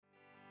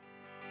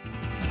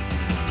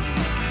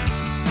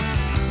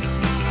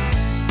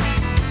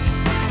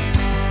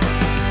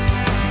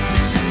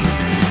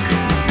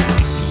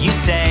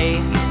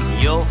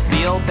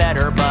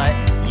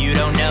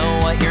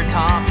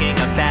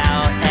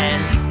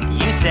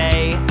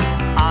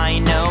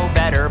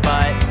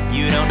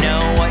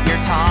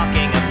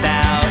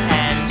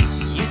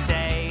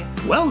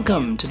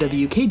Welcome to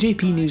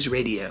WKJP News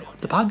Radio,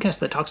 the podcast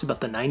that talks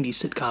about the 90s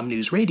sitcom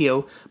News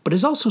Radio, but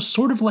is also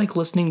sort of like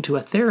listening to a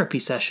therapy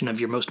session of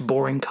your most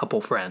boring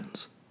couple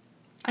friends.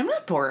 I'm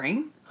not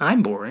boring.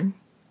 I'm boring.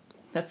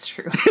 That's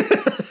true.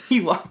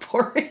 You are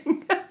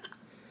boring.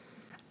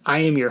 I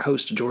am your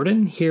host,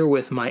 Jordan, here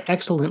with my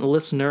excellent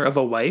listener of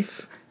a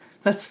wife.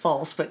 That's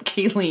false, but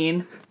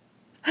Kayleen,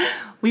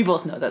 we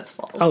both know that's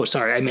false. Oh,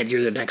 sorry, I meant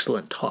you're an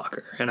excellent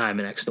talker, and I'm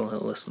an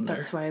excellent listener.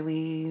 That's why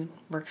we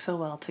work so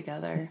well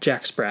together.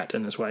 Jack Spratt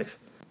and his wife.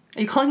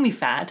 Are you calling me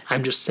fat?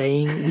 I'm just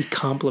saying we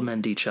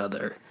complement each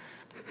other.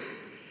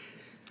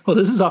 Well,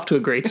 this is off to a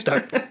great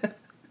start.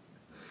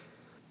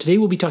 Today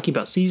we'll be talking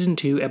about Season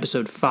 2,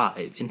 Episode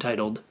 5,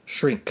 entitled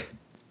Shrink.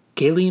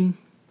 Kayleen,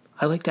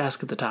 I like to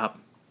ask at the top,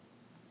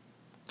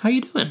 how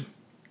you doing?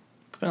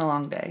 It's been a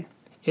long day.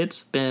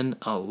 It's been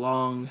a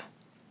long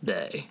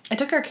day. I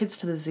took our kids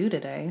to the zoo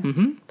today.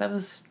 Mm-hmm. That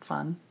was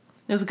fun.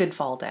 It was a good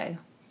fall day.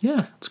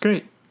 Yeah, it's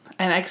great.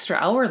 An extra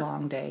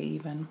hour-long day,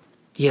 even.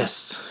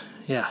 Yes,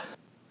 yeah.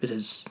 It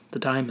is. The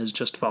time has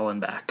just fallen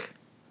back.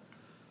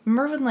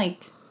 Remember when,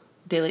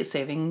 daylight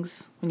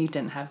savings, when you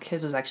didn't have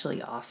kids, was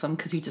actually awesome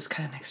because you just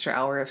got an extra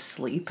hour of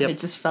sleep. Yep. And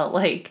it just felt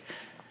like,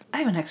 I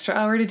have an extra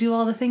hour to do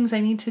all the things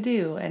I need to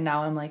do. And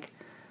now I'm like,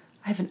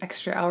 I have an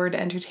extra hour to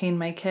entertain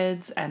my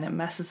kids, and it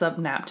messes up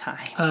nap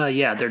time.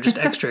 Yeah, they're just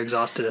extra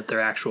exhausted at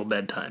their actual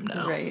bedtime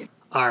now. Right.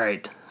 All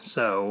right,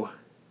 so,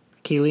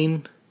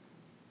 Kayleen,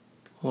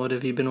 what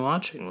have you been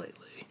watching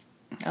lately?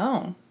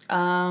 Oh,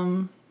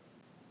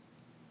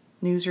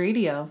 News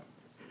Radio.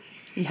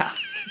 Yeah.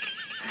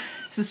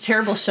 It's this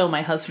terrible show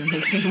my husband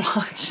makes me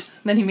watch.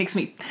 Then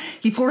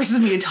he forces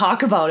me to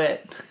talk about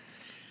it.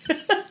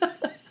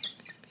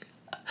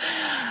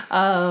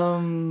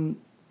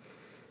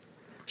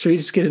 Should we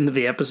just get into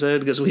the episode?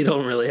 Because we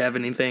don't really have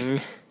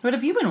anything. What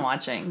have you been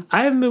watching?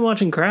 I haven't been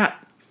watching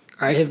crap.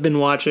 I have been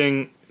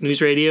watching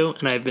News Radio,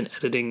 and I've been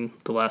editing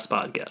the last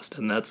podcast,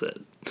 and that's it.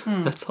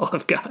 That's all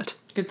I've got.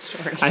 Good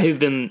story. I have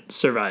been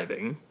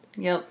surviving.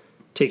 Yep.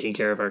 Taking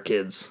care of our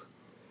kids.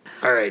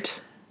 All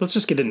right, let's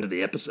just get into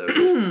the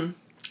episode.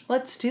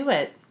 Let's do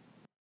it.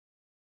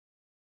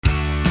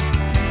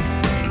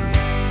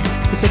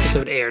 This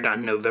episode aired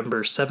on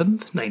November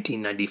 7th,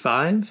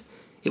 1995.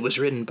 It was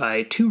written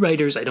by two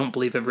writers I don't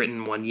believe have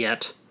written one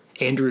yet,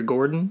 Andrew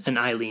Gordon and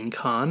Eileen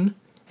Kahn,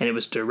 and it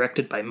was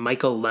directed by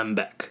Michael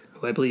Lembeck,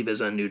 who I believe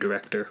is a new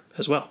director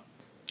as well.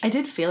 I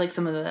did feel like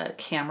some of the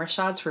camera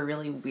shots were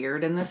really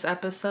weird in this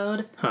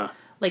episode. Huh.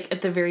 Like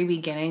at the very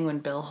beginning when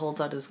Bill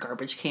holds out his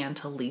garbage can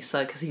to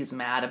Lisa because he's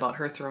mad about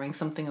her throwing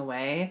something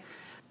away.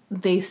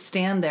 They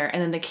stand there and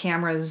then the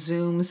camera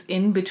zooms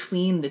in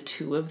between the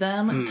two of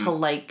them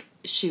to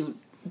shoot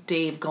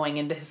Dave going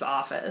into his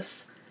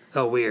office.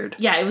 Oh, weird.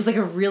 Yeah, it was like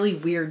a really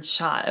weird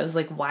shot. I was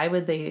like, why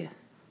would they...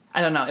 I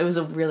don't know. It was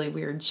a really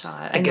weird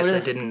shot. I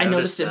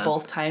noticed that. it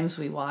both times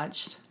we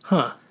watched.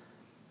 Huh.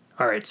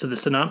 All right, so the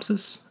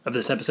synopsis of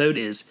this episode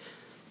is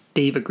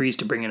Dave agrees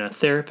to bring in a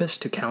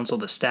therapist to counsel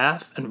the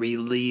staff and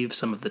relieve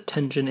some of the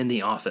tension in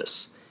the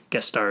office.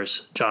 Guest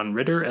stars John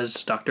Ritter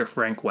as Dr.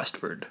 Frank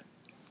Westford.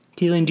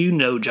 Keelan, do you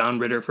know John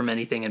Ritter from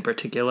anything in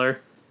particular?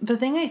 The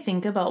thing I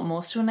think about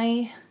most when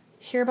I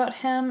hear about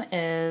him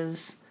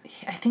is...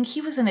 I think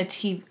he was in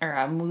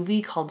a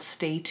movie called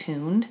Stay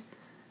Tuned.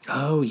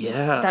 Oh,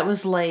 yeah. That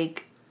was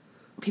like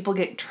people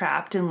get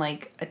trapped in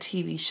like a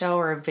TV show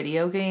or a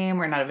video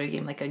game, or not a video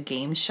game, like a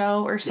game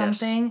show or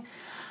something. Yes.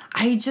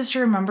 I just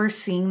remember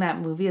seeing that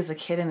movie as a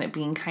kid and it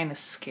being kind of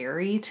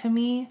scary to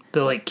me.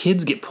 The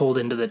kids get pulled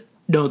into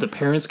the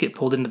parents get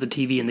pulled into the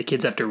TV and the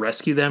kids have to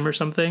rescue them or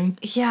something.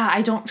 Yeah,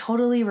 I don't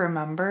totally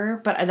remember,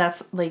 but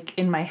that's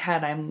in my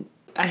head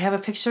I have a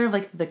picture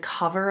of the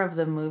cover of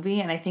the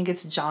movie, and I think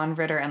it's John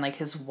Ritter and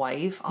his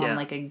wife on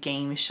a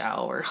game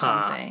show or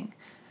something.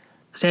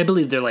 See, I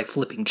believe they're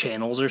flipping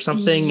channels or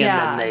something,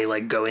 yeah. And then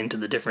they go into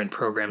the different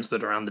programs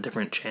that are on the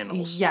different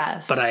channels.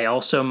 Yes. But I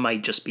also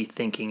might just be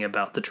thinking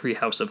about the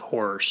Treehouse of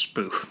Horror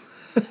spoof.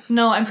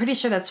 No, I'm pretty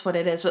sure that's what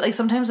it is. But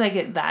sometimes I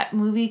get that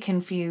movie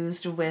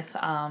confused with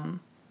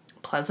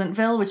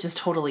Pleasantville, which is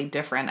totally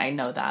different. I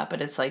know that,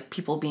 but it's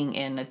people being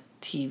in a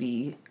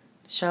TV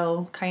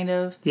show, kind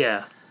of.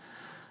 Yeah.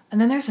 And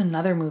then there's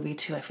another movie,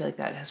 too, I feel like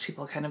that has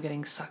people kind of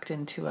getting sucked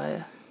into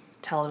a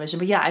television.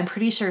 But yeah, I'm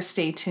pretty sure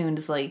Stay Tuned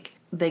is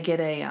they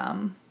get a,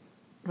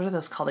 what are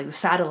those called? The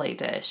satellite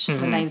dish.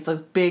 Mm-hmm. And it's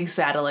those big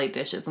satellite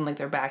dishes in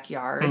their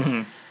backyard.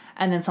 Mm-hmm.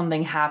 And then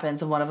something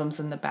happens and one of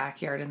them's in the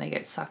backyard and they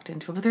get sucked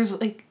into it. But there's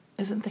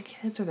isn't the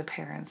kids or the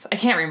parents? I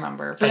can't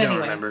remember. But I don't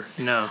remember.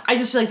 No. I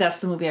just feel like that's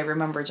the movie I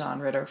remember John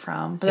Ritter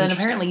from. But then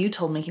apparently you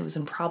told me he was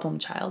in Problem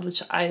Child,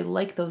 which I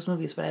like those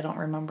movies, but I don't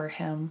remember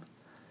him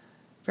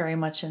very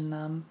much in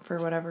them for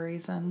whatever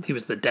reason. He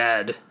was the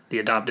dad, the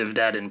adoptive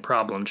dad in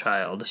Problem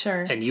Child.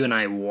 Sure. And you and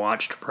I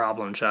watched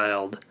Problem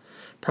Child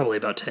probably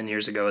about 10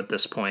 years ago at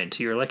this point.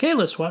 You were like, hey,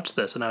 let's watch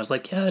this. And I was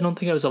like, yeah, I don't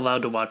think I was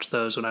allowed to watch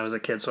those when I was a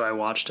kid, so I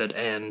watched it,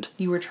 and...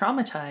 You were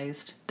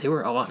traumatized. They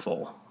were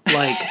awful.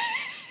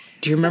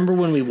 Do you remember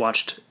when we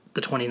watched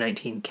the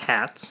 2019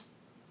 Cats?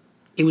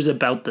 It was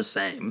about the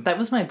same. That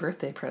was my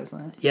birthday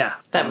present. Yeah.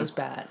 That was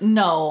bad.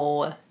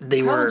 No.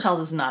 They Problem were...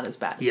 Child is not as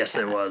bad as Yes,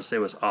 Cats. it was. It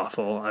was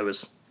awful. I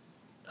was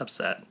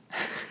upset.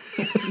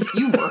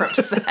 You were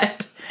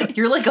upset.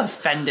 You're like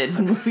offended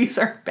when movies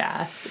are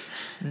bad.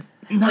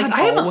 Not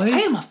Like always. I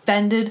am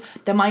offended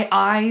that my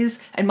eyes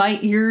and my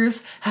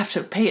ears have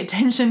to pay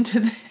attention to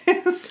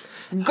this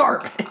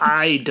garbage.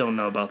 I don't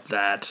know about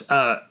that.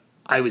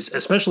 I was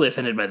especially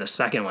offended by the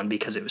second one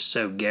because it was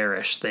so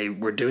garish. They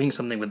were doing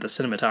something with the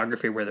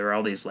cinematography where there were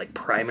all these like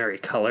primary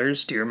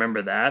colors. Do you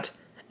remember that?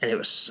 And it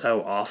was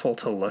so awful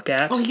to look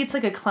at. Oh, he gets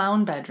like a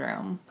clown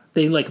bedroom.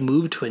 They like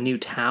moved to a new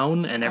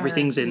town and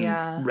everything's in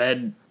yeah.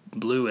 red,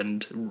 blue,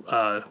 and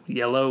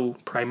yellow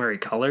primary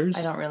colors.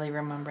 I don't really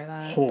remember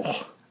that.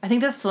 Oh. I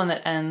think that's the one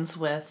that ends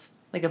with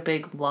like a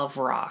big love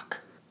rock.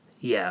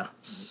 Yeah,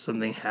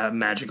 something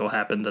magical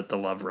happened at the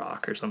Love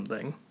Rock or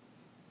something.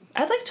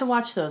 I'd like to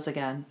watch those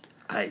again.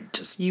 I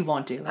just... You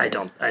won't do it. I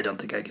don't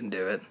think I can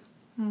do it.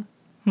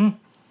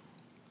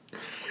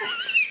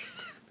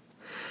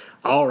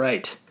 All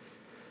right.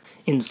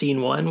 In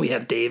scene 1, we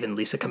have Dave and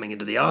Lisa coming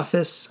into the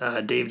office.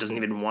 Dave doesn't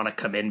even want to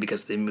come in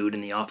because the mood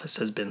in the office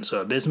has been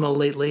so abysmal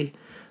lately.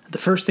 The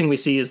first thing we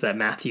see is that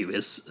Matthew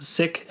is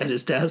sick at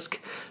his desk.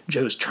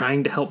 Joe's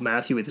trying to help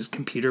Matthew with his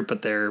computer,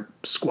 but they're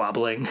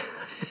squabbling.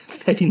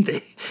 I mean,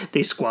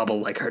 they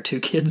squabble like our two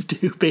kids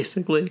do,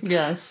 basically.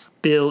 Yes.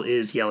 Bill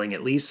is yelling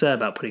at Lisa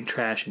about putting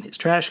trash in his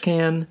trash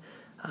can.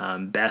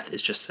 Beth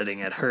is just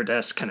sitting at her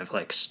desk, kind of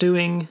like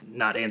stewing,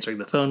 not answering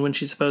the phone when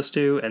she's supposed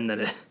to. And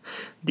then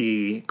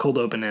the cold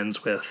open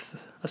ends with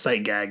a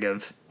sight gag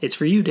of, "It's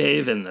for you,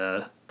 Dave," and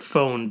the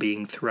phone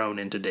being thrown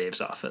into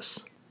Dave's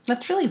office.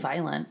 That's really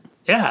violent.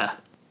 Yeah.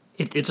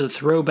 It's a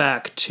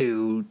throwback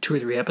to 2 or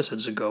 3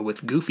 episodes ago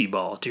with Goofy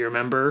Ball. Do you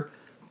remember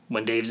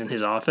when Dave's in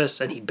his office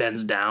and he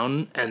bends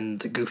down and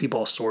the Goofy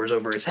Ball soars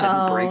over his head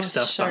and breaks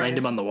stuff behind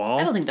him on the wall?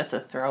 I don't think that's a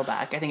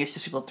throwback. I think it's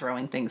just people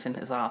throwing things in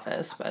his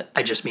office, but...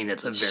 I just mean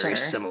it's a very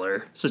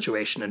similar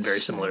situation and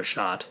very similar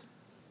shot.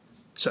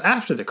 So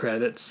after the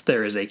credits,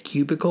 there is a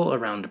cubicle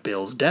around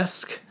Bill's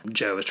desk.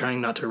 Joe is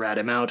trying not to rat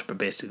him out, but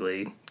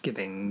basically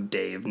giving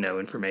Dave no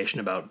information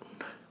about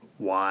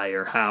why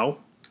or how.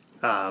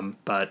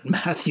 But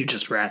Matthew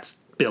just rats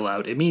Bill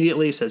out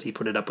immediately, says he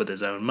put it up with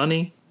his own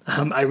money.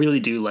 I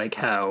really do like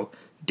how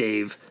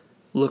Dave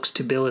looks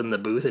to Bill in the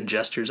booth and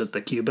gestures at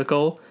the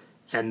cubicle,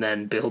 and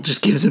then Bill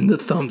just gives him the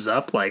thumbs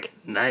up, like,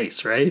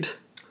 nice, right?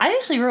 I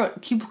actually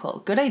wrote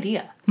cubicle. Good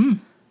idea.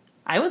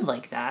 I would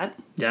like that.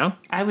 Yeah?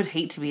 I would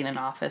hate to be in an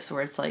office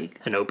where it's like...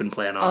 An open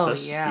plan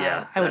office. Oh,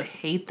 yeah. I would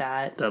hate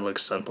that. That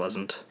looks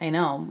unpleasant. I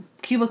know.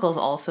 Cubicles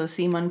also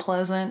seem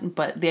unpleasant,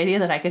 but the idea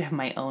that I could have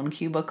my own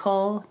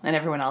cubicle and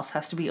everyone else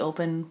has to be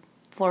open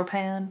floor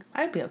plan,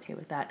 I'd be okay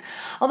with that.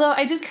 Although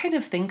I did kind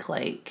of think,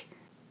 like,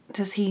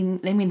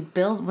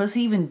 Bill, what does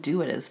he even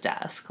do at his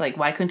desk? Like,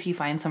 why couldn't he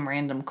find some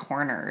random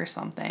corner or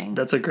something?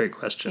 That's a great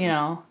question. You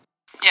know?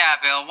 Yeah,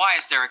 Bill, why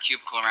is there a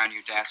cubicle around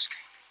your desk?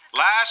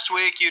 Last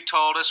week you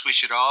told us we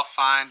should all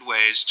find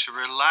ways to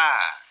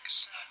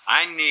relax.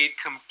 I need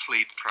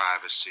complete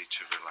privacy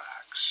to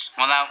relax.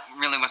 Well, that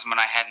really wasn't what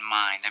I had in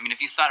mind. I mean,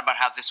 have you thought about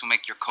how this will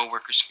make your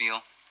coworkers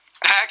feel?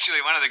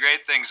 Actually, one of the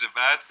great things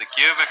about the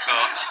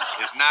cubicle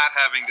is not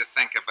having to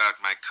think about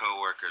my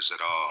coworkers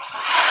at all.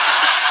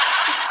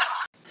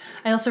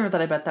 I also read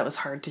that I bet that was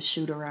hard to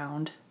shoot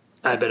around.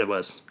 I bet it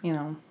was. You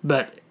know?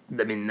 But,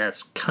 I mean,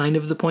 that's kind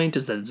of the point,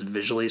 is that it's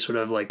visually sort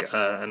of like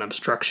an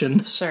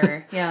obstruction.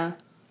 Sure, yeah.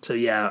 So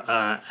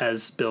yeah,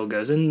 as Bill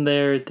goes in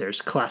there,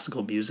 there's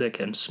classical music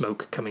and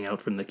smoke coming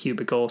out from the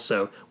cubicle.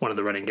 So one of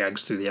the running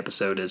gags through the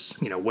episode is,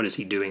 what is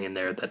he doing in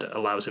there that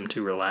allows him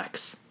to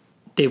relax?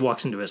 Dave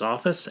walks into his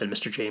office, and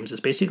Mr. James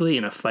is basically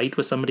in a fight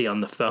with somebody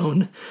on the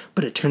phone,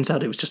 but it turns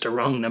out it was just a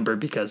wrong number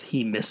because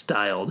he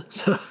misdialed.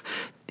 So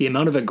the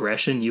amount of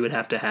aggression you would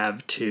have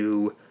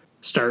to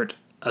start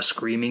a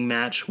screaming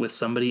match with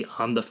somebody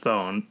on the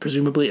phone,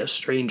 presumably a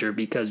stranger,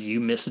 because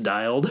you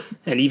misdialed.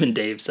 And even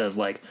Dave says,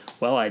 like,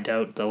 well, I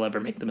doubt they'll ever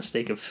make the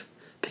mistake of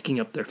picking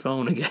up their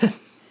phone again.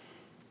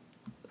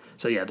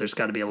 So yeah, there's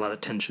got to be a lot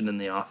of tension in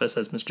the office,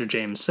 as Mr.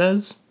 James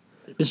says.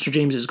 Mr.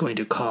 James is going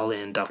to call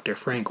in Dr.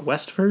 Frank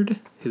Westford,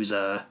 who's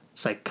a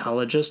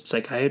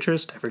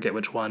psychiatrist, I forget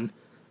which one.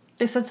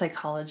 They said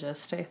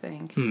psychologist, I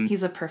think.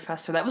 He's a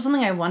professor. That was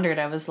something I wondered.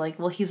 I was like,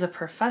 well, he's a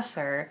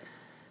professor.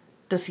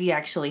 Does he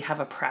actually have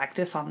a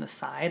practice on the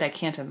side? I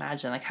can't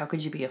imagine. Like, how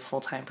could you be a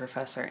full-time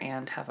professor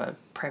and have a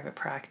private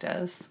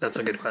practice? That's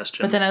a good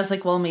question. But then I was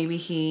like, well, maybe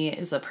he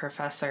is a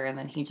professor and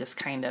then he just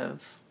kind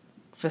of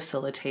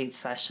facilitates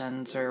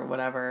sessions or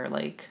whatever,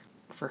 like,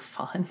 for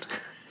fun.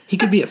 He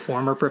could be a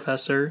former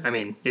professor. I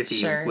mean, if he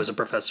Sure. was a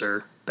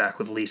professor back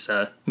with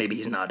Lisa, maybe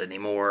he's not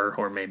anymore,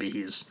 or maybe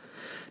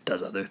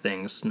does other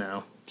things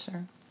now.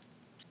 Sure.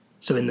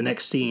 So in the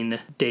next scene,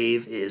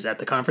 Dave is at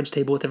the conference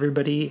table with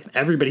everybody.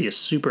 Everybody is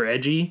super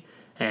edgy,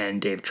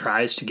 and Dave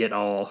tries to get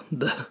all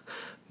the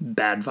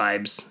bad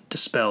vibes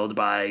dispelled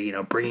by,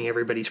 bringing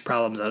everybody's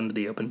problems out into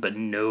the open, but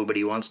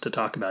nobody wants to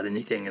talk about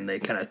anything, and they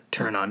kind of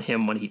turn on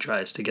him when he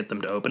tries to get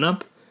them to open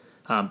up.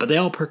 But they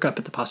all perk up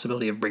at the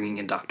possibility of bringing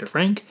in Dr.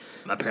 Frank.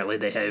 Apparently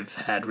they have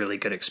had really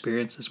good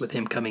experiences with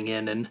him coming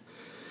in and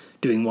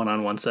doing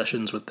one-on-one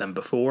sessions with them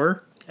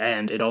before.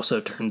 And it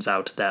also turns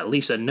out that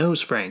Lisa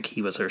knows Frank.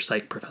 He was her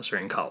psych professor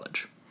in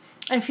college.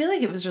 I feel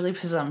like it was really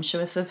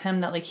presumptuous of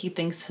him that, like, he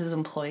thinks his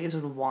employees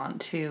would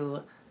want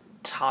to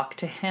talk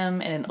to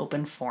him in an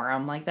open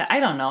forum like that. I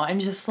don't know. I'm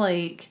just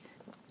like,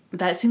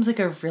 that seems like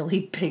a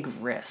really big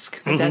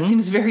risk. Like, that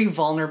seems very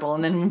vulnerable.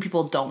 And then when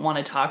people don't want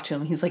to talk to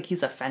him, he's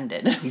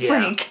offended.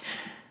 Yeah.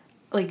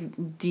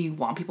 like, do you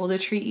want people to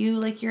treat you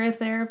like you're a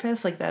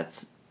therapist? Like,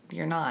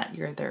 you're not.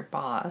 You're their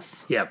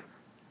boss. Yep.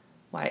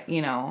 Why,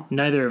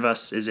 Neither of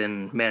us is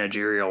in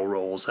managerial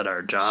roles at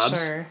our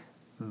jobs. Sure.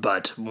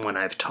 But when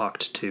I've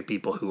talked to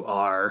people who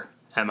are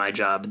at my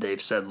job,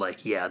 they've said,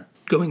 like, yeah,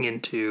 going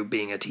into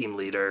being a team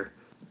leader,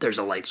 there's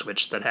a light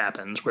switch that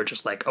happens where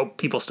just, like,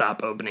 people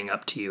stop opening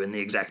up to you in the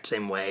exact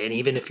same way. And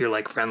even if you're,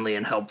 like, friendly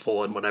and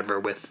helpful and whatever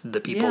with the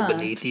people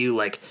beneath you,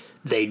 like,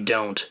 they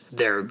don't.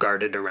 They're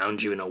guarded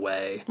around you in a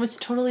way. Which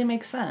totally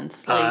makes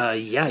sense. Yeah,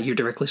 you're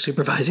directly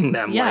supervising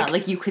them. Yeah,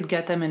 like, you could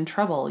get them in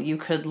trouble. You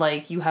could,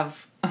 like, you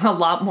have a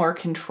lot more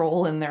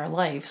control in their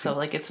life. So,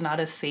 like, it's not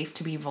as safe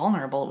to be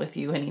vulnerable with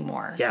you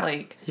anymore. Yeah.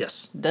 Like,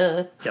 yes.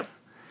 Duh. Yep.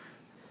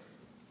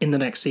 In the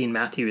next scene,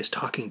 Matthew is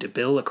talking to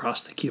Bill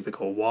across the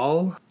cubicle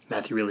wall.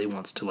 Matthew really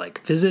wants to,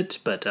 like, visit,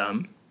 but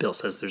Bill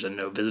says there's a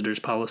no visitors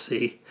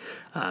policy.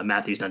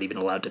 Matthew's not even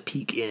allowed to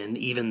peek in,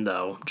 even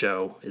though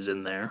Joe is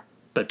in there.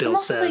 But Bill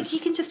says, like, he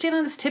can just stand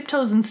on his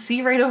tiptoes and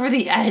see right over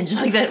the edge.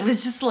 Like, that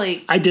was just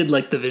like, I did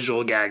like the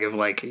visual gag of,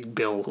 like,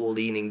 Bill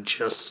leaning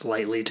just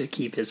slightly to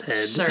keep his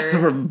head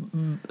Sure.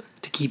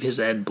 to keep his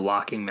head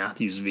blocking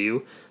Matthew's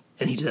view.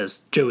 And he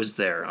says, Joe is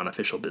there on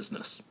official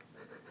business.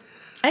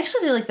 I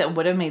actually feel like that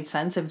would have made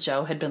sense if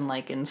Joe had been,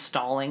 like,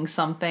 installing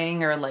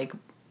something or, like,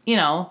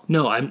 No,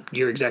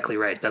 you're exactly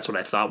right. That's what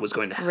I thought was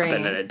going to happen, Right.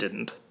 and it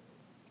didn't.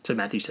 So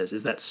Matthew says,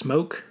 is that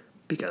smoke?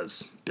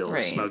 Because Bill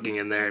is smoking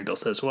in there, and Bill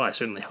says, well, I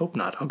certainly hope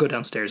not. I'll go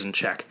downstairs and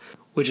check.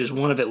 Which is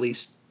one of at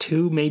least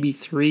 2, maybe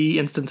 3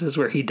 instances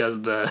where he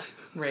does the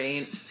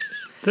Right.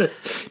 the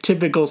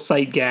typical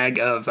sight gag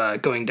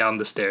of going down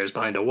the stairs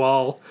behind a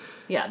wall.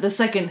 Yeah, the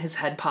second his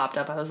head popped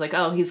up, I was like,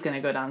 oh, he's going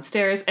to go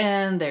downstairs,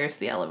 and there's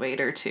the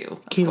elevator, too.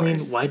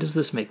 Kayleen, why does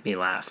this make me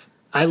laugh?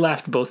 I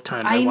laughed both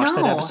times I watched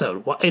that know.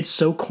 episode. It's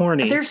so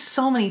corny. There's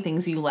so many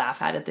things you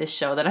laugh at this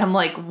show that I'm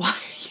like, why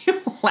are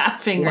you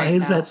laughing right now? Why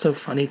is that so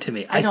funny to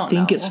me? I don't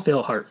think know. it's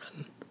Phil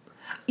Hartman.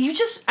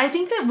 I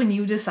think that when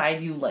you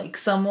decide you like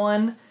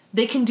someone,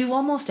 they can do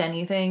almost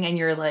anything, and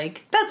you're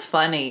like, that's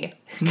funny.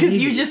 Because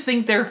you just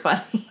think they're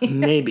funny.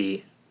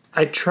 Maybe.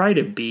 I try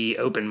to be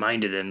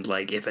open-minded, and,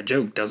 like, if a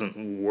joke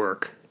doesn't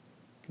work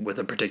with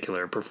a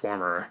particular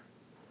performer,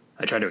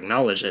 I try to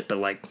acknowledge it, but,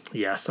 like,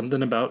 yeah,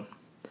 something about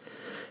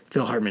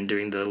Phil Hartman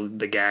doing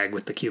the gag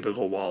with the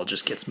cubicle wall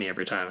just gets me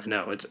every time. I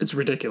know, it's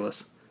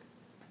ridiculous.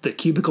 The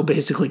cubicle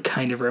basically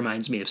kind of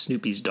reminds me of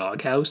Snoopy's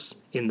doghouse,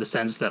 in the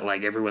sense that,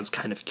 like, everyone's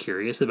kind of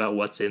curious about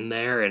what's in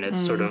there, and it's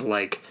sort of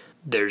like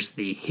there's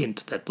the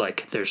hint that,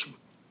 like, there's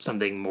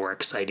something more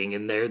exciting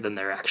in there than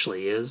there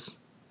actually is.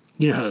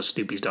 You know how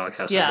Snoopy's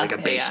doghouse had, like, a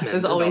basement.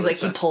 There's and all always, that like,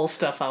 stuff. you pull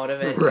stuff out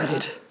of it.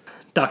 Right. Yeah.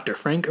 Dr.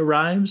 Frank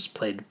arrives,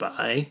 played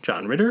by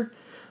John Ritter.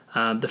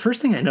 The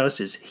first thing I noticed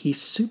is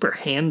he's super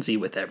handsy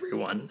with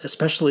everyone,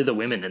 especially the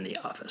women in the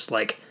office.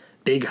 Like,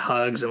 big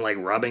hugs and, like,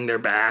 rubbing their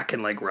back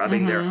and, like,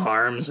 rubbing their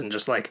arms, and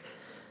just, like,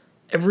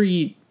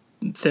 every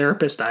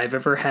therapist I've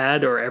ever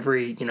had, or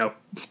every,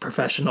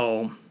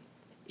 professional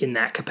in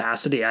that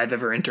capacity I've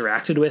ever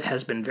interacted with,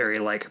 has been very,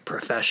 like,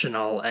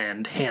 professional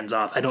and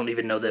hands-off. I don't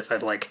even know if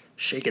I've, like,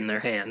 shaken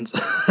their hands.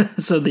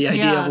 So the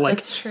idea of, like,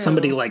 that's true.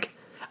 somebody, like,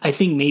 I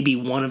think maybe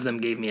one of them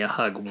gave me a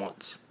hug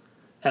once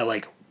at,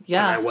 like, when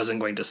I wasn't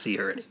going to see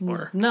her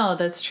anymore. No,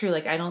 that's true.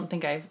 Like, I don't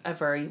think I've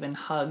ever even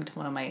hugged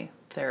one of my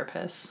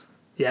therapists.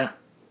 Yeah.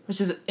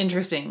 Which is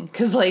interesting,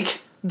 because,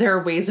 like, there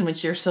are ways in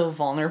which you're so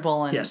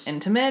vulnerable and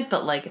intimate,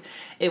 but, like,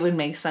 it would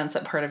make sense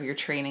that part of your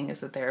training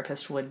as a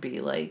therapist would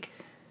be, like,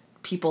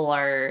 people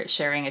are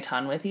sharing a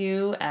ton with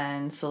you,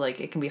 and so, like,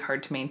 it can be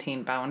hard to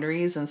maintain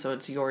boundaries, and so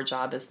it's your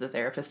job as the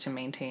therapist to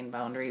maintain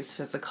boundaries,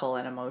 physical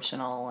and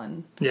emotional,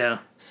 and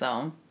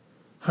so.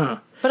 Huh.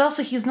 But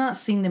also, he's not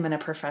seeing them in a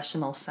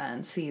professional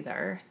sense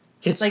either.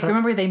 It's like,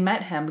 remember, they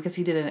met him because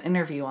he did an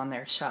interview on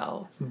their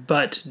show.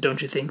 But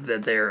don't you think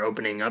that they're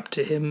opening up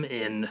to him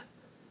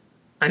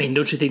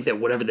don't you think that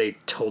whatever they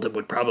told him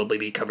would probably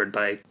be covered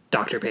by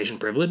doctor-patient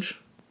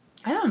privilege?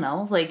 I don't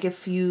know. Like,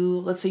 if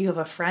let's say you have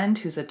a friend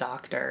who's a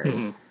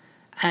doctor,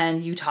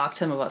 and you talk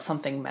to them about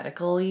something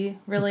medically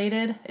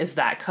related, is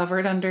that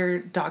covered under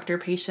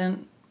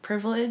doctor-patient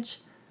privilege?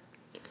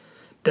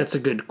 That's a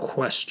good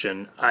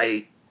question.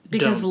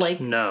 Because, don't like,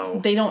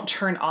 know. They don't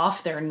turn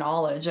off their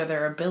knowledge or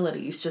their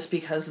abilities just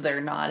because they're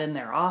not in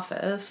their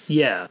office.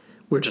 Yeah.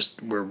 We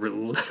don't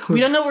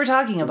know what we're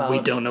talking about. We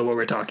don't know what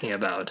we're talking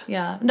about.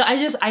 Yeah. No,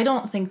 I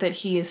don't think that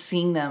he is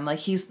seeing them.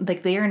 Like,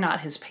 they are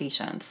not his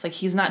patients. Like,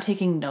 he's not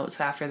taking notes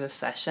after the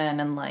session,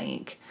 and,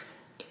 like...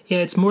 Yeah,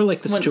 it's more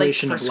like the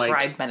situation like, of like...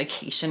 prescribe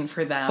medication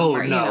for them. Oh, or,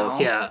 no, you know.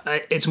 yeah.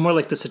 It's more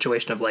like the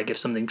situation of, like, if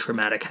something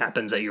traumatic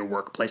happens at your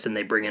workplace and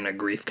they bring in a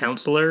grief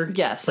counselor.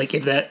 Yes. Like,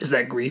 is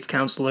that grief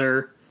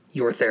counselor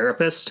your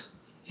therapist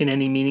in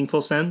any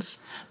meaningful sense?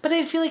 But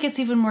I feel like it's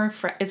even more,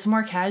 it's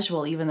more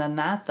casual even than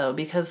that, though,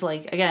 because,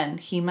 like, again,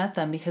 he met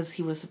them because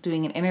he was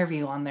doing an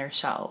interview on their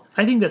show.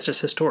 I think that's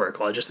just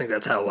historical. I just think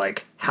that's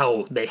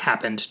how they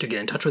happened to get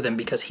in touch with him,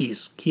 because he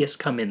has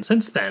come in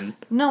since then.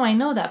 No, I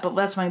know that, but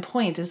that's my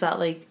point, is that,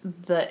 like,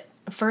 the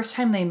first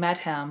time they met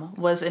him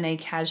was in a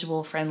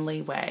casual,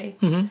 friendly way.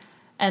 Mm-hmm.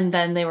 And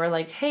then they were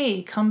like,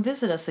 hey, come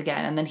visit us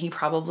again. And then he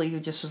probably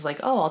just was like,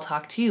 oh, I'll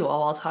talk to you.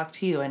 Oh, I'll talk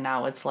to you. And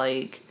now it's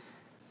like,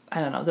 I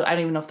don't know. I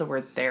don't even know if the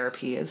word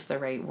therapy is the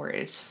right word.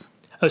 It's...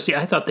 Oh, see,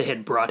 I thought they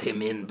had brought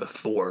him in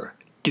before,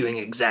 doing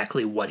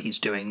exactly what he's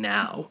doing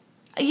now.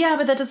 Yeah,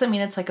 but that doesn't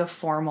mean it's like a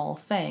formal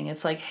thing.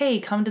 It's like, hey,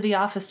 come to the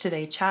office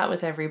today, chat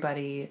with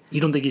everybody.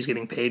 You don't think he's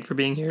getting paid for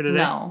being here today?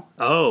 No.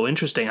 Oh,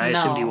 interesting. I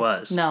assumed he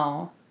was.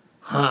 No.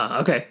 Huh,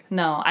 okay.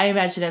 No, I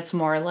imagine it's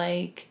more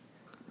like,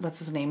 what's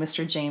his name?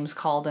 Mr. James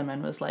called him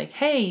and was like,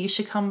 hey, you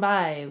should come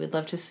by. We'd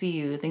love to see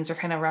you. Things are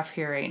kind of rough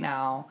here right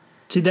now.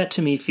 See, that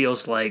to me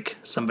feels like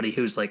somebody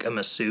who's like a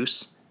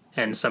masseuse,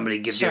 and somebody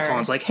gives you a call Sure. and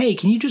it's like, hey,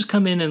 can you just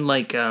come in and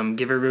like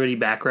give everybody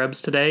back rubs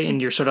today?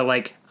 And you're sort of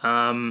like,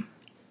 no,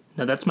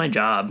 that's my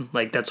job.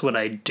 Like, that's what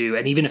I do.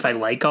 And even if I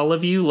like all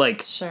of you,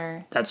 like,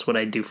 Sure. that's what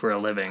I do for a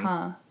living.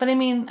 But I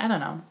mean, I don't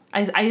know.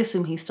 I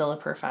assume he's still a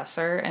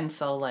professor, and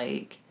so,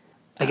 like...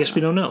 I guess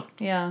we don't know.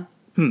 Yeah.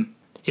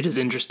 It is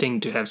interesting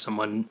to have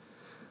someone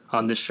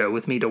on this show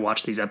with me to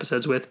watch these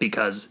episodes with,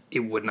 because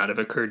it would not have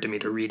occurred to me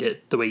to read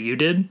it the way you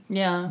did.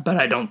 Yeah. But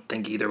I don't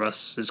think either of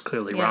us is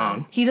clearly Yeah.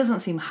 wrong. He doesn't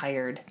seem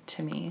hired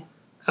to me.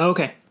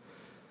 Okay.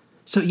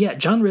 So yeah,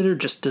 John Ritter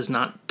just does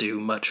not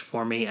do much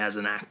for me as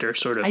an actor,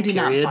 sort of, I do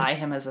period. not buy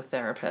him as a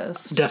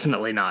therapist.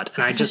 Definitely not.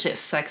 And Especially a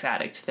sex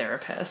addict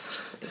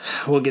therapist.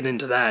 we'll get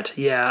into that.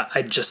 Yeah,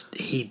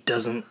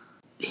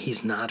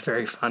 he's not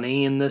very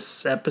funny in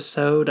this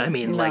episode. I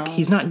mean, like, No.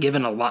 he's not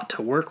given a lot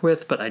to work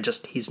with, but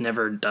he's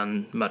never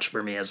done much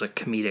for me as a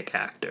comedic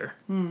actor.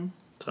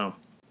 So,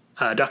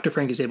 Dr.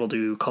 Frank is able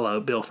to call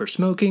out Bill for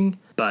smoking,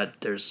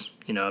 but there's,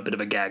 a bit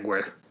of a gag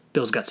where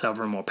Bill's got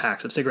several more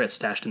packs of cigarettes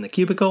stashed in the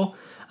cubicle.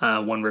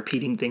 One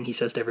repeating thing he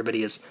says to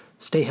everybody is,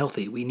 stay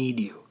healthy, we need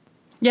you.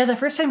 Yeah, the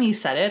first time he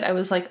said it, I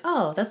was like,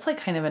 oh, that's like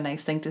kind of a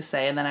nice thing to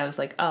say. And then I was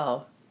like,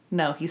 oh,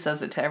 no, he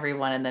says it to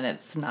everyone, and then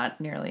it's not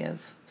nearly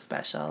as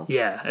special.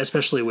 Yeah,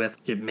 especially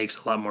it makes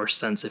a lot more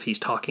sense if he's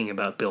talking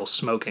about Bill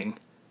smoking,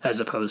 as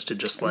opposed to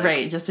just like...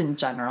 Right, just in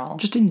general.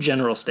 Just in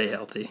general, stay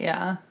healthy.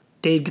 Yeah.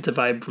 Dave gets a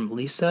vibe from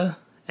Lisa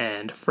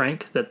and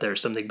Frank that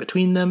there's something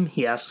between them.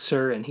 He asks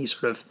her, and he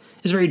sort of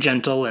is very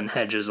gentle and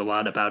hedges a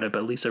lot about it,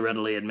 but Lisa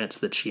readily admits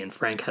that she and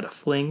Frank had a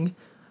fling.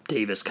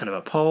 Dave is kind of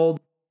appalled.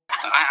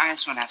 I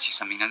just want to ask you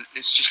something. Now,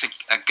 it's just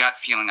a gut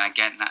feeling I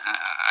get, and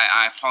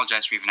I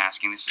apologize for even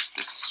asking. This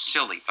is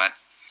silly, but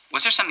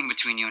was there something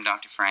between you and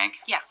Dr. Frank?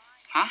 Yeah.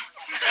 Huh?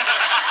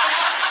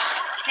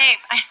 Dave,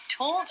 I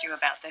told you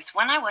about this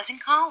when I was in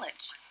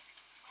college.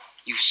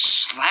 You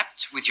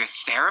slept with your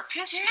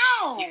therapist?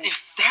 No. Your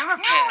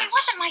therapist? No, he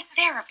wasn't my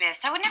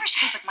therapist. I would never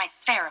sleep with my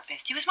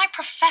therapist. He was my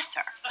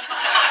professor.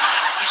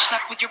 You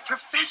slept with your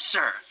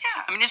professor?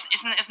 Yeah. I mean,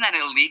 isn't that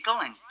illegal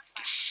and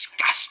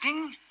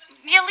disgusting?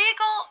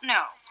 Illegal?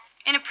 No.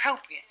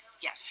 Inappropriate?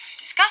 Yes.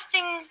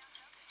 Disgusting?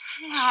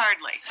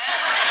 Hardly.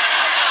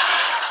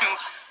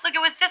 Look,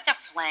 it was just a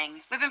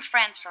fling. We've been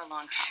friends for a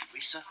long time.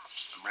 Lisa,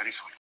 I'm ready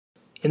for you.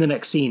 In the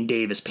next scene,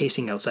 Dave is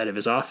pacing outside of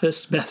his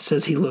office. Beth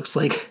says he looks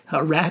like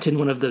a rat in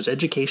one of those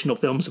educational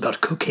films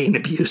about cocaine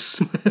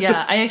abuse.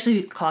 Yeah, I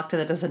actually clocked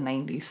it as a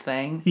 90s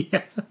thing.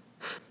 Yeah.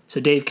 So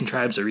Dave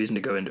contrives a reason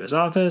to go into his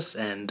office,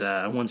 and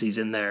once he's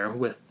in there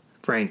with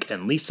Frank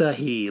and Lisa,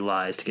 he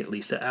lies to get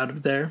Lisa out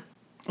of there.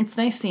 It's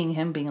nice seeing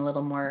him being a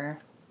little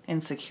more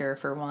insecure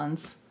for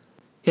once.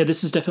 Yeah,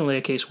 this is definitely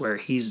a case where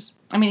he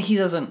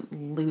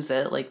doesn't lose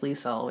it like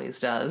Lisa always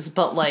does,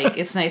 but, like,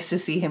 it's nice to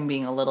see him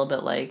being a little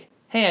bit like,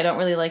 hey, I don't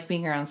really like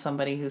being around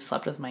somebody who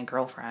slept with my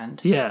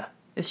girlfriend. Yeah.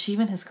 Is she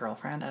even his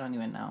girlfriend? I don't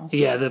even know.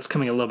 Yeah, that's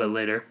coming a little bit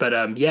later.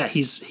 But, yeah,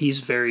 he's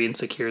very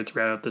insecure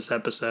throughout this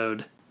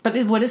episode.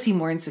 But what is he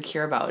more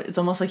insecure about? It's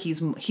almost like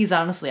he's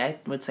honestly, I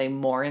would say,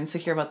 more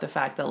insecure about the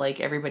fact that, like,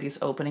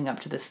 everybody's opening up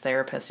to this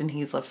therapist and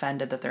he's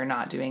offended that they're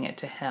not doing it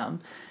to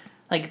him.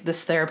 Like,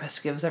 this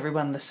therapist gives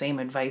everyone the same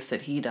advice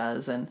that he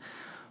does, and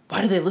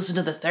why do they listen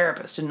to the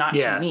therapist and not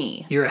to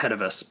me? You're ahead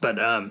of us. But,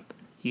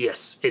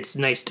 yes, it's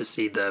nice to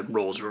see the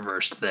roles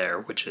reversed there,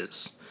 which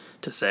is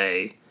to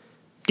say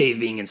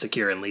Dave being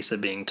insecure and Lisa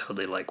being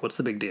totally like, what's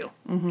the big deal?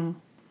 Mm-hmm.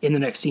 In the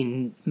next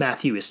scene,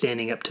 Matthew is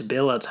standing up to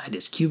Bill outside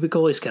his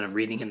cubicle. He's kind of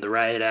reading him the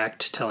riot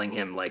act, telling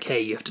him, like, hey,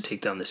 you have to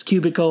take down this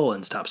cubicle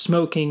and stop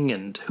smoking,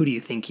 and who do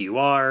you think you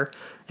are?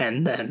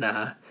 And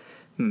then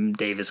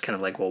Dave is kind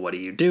of like, well, what are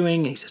you doing?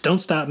 And he says, don't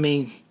stop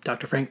me.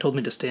 Dr. Frank told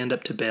me to stand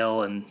up to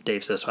Bill, and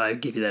Dave says, well, I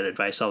give you that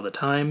advice all the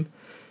time.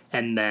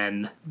 And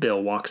then Bill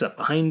walks up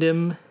behind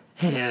him,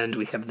 and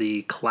we have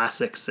the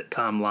classic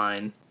sitcom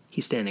line,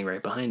 He's standing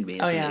right behind me,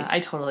 Oh, isn't yeah. he? I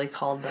totally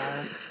called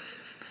that.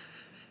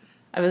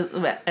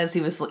 As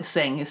he was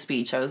saying his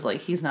speech, I was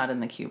like, he's not in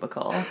the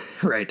cubicle.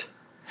 Right.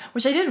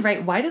 Which I did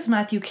write. Why does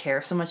Matthew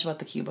care so much about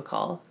the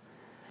cubicle?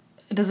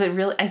 Does it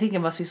really? I think it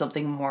must be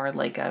something more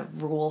like a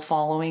rule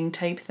following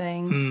type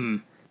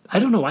thing. I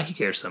don't know why he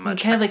cares so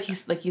much. Kind of like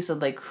you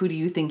said, like, who do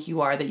you think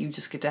you are that you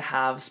just get to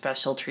have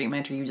special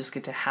treatment, or you just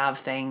get to have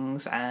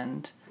things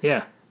and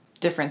Yeah.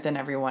 different than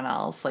everyone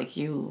else? Like,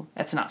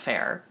 that's not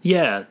fair.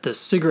 Yeah, the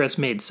cigarettes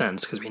made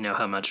sense because we know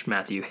how much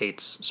Matthew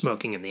hates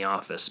smoking in the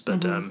office.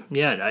 But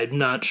yeah, I'm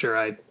not sure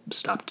I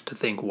stopped to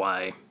think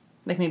why.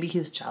 Like, maybe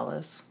he's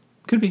jealous.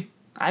 Could be.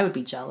 I would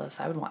be jealous.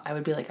 I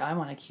would be like, I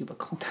want a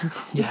cubicle now.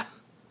 Yeah.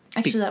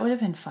 Actually, that would have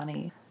been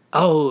funny.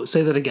 Oh,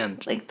 say that again.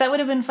 Like, that would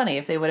have been funny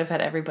if they would have had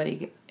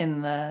everybody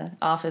in the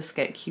office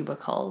get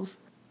cubicles.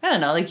 I don't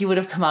know, like, you would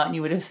have come out and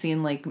you would have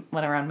seen, like,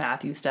 one around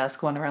Matthew's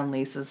desk, one around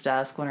Lisa's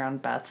desk, one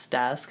around Beth's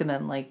desk, and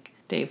then, like,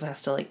 Dave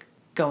has to, like,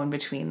 go in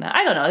between that.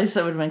 I don't know, at least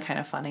it would have been kind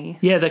of funny.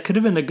 Yeah, that could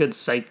have been a good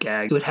sight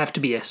gag. It would have to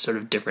be a sort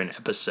of different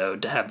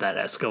episode to have that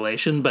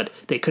escalation, but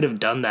they could have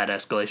done that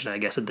escalation, I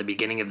guess, at the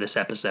beginning of this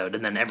episode,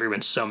 and then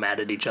everyone's so mad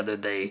at each other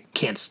they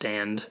can't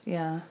stand.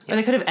 Yeah. Or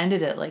they could have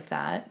ended it like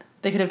that.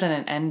 They could have done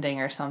an ending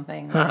or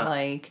something where,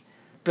 like,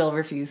 Bill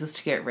refuses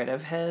to get rid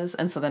of his,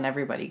 and so then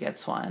everybody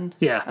gets one.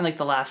 Yeah. And, like,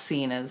 the last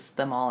scene is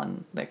them all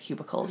in their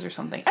cubicles or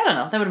something. I don't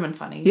know. That would have been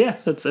funny. Yeah,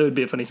 that would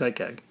be a funny sight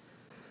gag.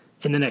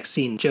 In the next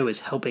scene, Joe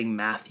is helping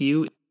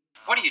Matthew.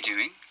 What are you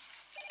doing?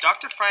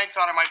 Dr. Frank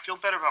thought I might feel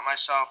better about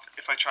myself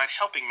if I tried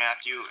helping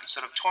Matthew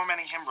instead of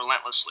tormenting him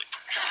relentlessly.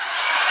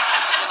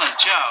 Look,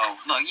 Joe,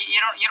 look,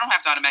 you don't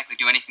have to automatically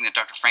do anything that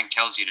Dr. Frank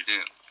tells you to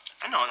do.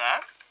 I know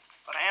that,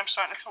 but I am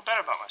starting to feel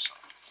better about myself.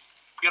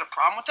 You got a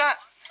problem with that?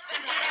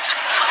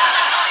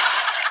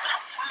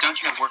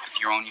 Don't you have work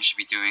of your own you should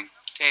be doing?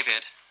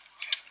 David,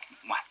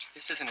 What?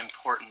 this is an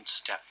important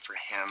step for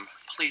him.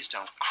 Please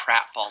don't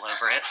crap all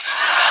over it.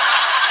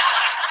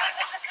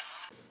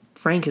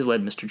 Frank has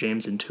led Mr.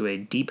 James into a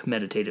deep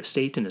meditative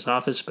state in his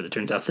office, but it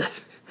turns out that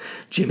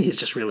Jimmy is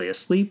just really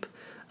asleep.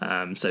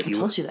 I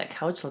told you that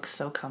couch looks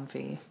so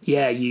comfy.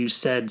 Yeah, you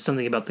said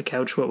something about the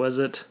couch. What was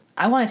it?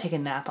 I want to take a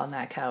nap on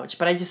that couch,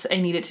 but I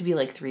need it to be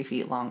like 3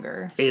 feet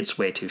longer. It's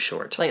way too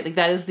short. Like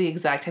that is the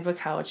exact type of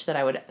couch that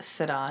I would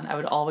sit on. I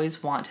would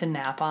always want to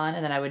nap on,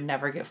 and then I would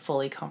never get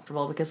fully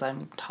comfortable because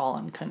I'm tall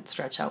and couldn't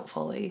stretch out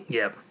fully.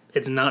 Yep.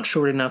 It's not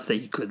short enough that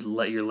you could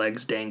let your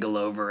legs dangle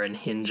over and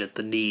hinge at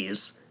the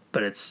knees,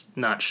 but it's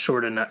not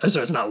short enough,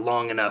 so it's not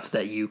long enough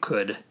that you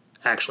could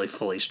actually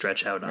fully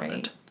stretch out on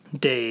it.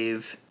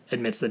 Dave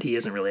admits that he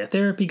isn't really a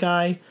therapy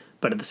guy,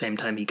 but at the same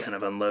time he kind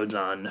of unloads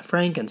on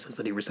Frank and says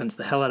that he resents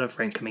the hell out of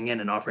Frank coming in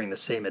and offering the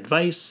same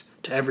advice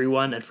to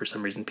everyone, and for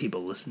some reason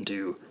people listen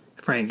to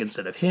Frank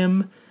instead of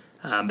him,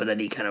 but then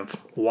he kind of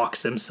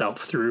walks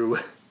himself through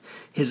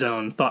his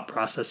own thought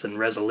process and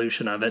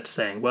resolution of it,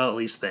 saying, well, at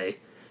least they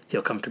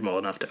feel comfortable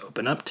enough to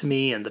open up to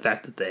me, and the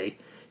fact that they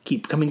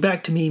keep coming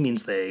back to me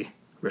means they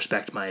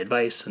respect my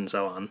advice, and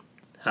so on.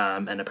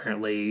 And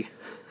apparently,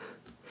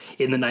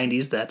 in the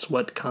 90s, that's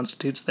what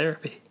constitutes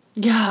therapy.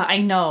 Yeah, I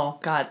know.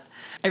 God.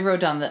 I wrote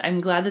down that I'm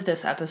glad that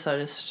this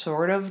episode is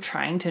sort of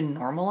trying to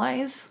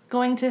normalize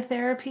going to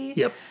therapy.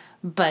 Yep.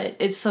 But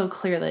it's so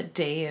clear that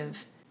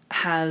Dave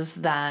has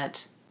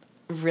that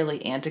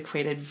really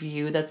antiquated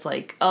view that's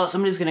like, oh,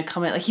 somebody's going to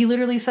come in. Like, he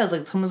literally says,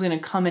 like, someone's going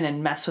to come in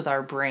and mess with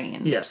our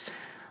brains. Yes.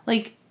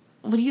 Like,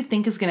 what do you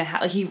think is going to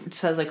happen? Like, he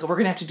says, like, we're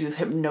going to have to do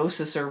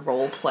hypnosis or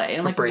role play. And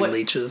I'm like, Brain what?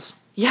 leeches.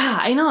 Yeah,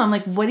 I know. I'm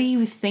like, what do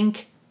you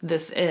think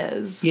this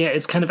is? Yeah,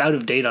 it's kind of out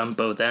of date on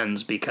both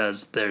ends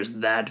because there's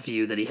that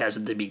view that he has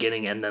at the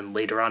beginning, and then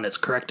later on it's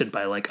corrected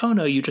by like, oh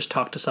no, you just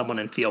talk to someone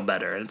and feel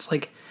better. And it's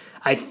like,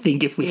 I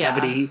think if we have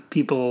any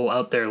people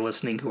out there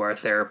listening who are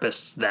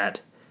therapists, that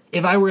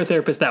if I were a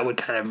therapist, that would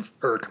kind of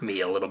irk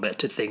me a little bit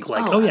to think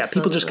like, oh yeah,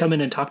 people just come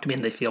in and talk to me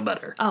and they feel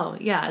better. Oh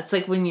yeah, it's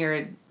like when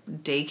you're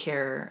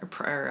daycare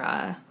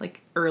or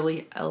like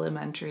early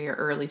elementary or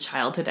early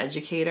childhood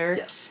educator.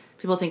 Yes.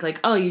 People think like,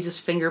 oh, you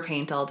just finger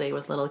paint all day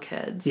with little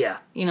kids. Yeah.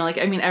 You know, like,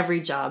 I mean, every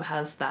job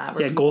has that.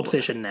 Yeah,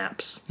 goldfish and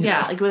naps.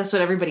 Yeah, like that's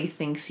what everybody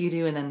thinks you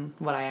do and then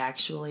what I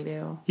actually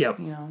do. Yep.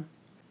 You know.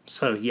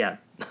 So yeah,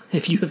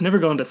 if you have never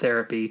gone to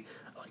therapy,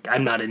 like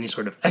I'm not any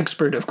sort of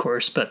expert, of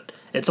course, but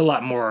it's a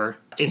lot more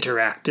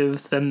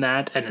interactive than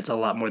that, and it's a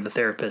lot more the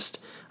therapist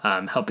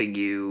helping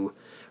you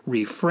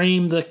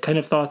reframe the kind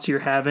of thoughts you're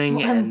having.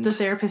 Well, and the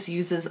therapist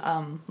uses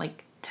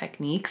like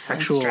techniques and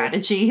actual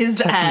strategies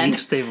techniques and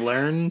they've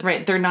learned.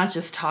 Right, they're not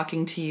just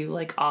talking to you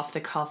like off the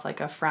cuff like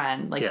a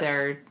friend. Like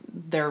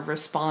they're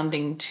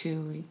responding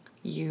to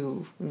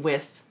you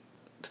with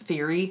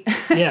theory.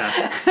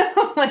 Yeah.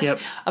 Like Yep.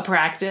 a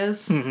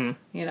practice. Mm-hmm.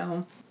 You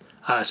know.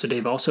 So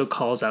Dave also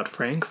calls out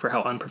Frank for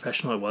how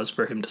unprofessional it was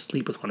for him to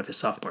sleep with one of his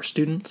sophomore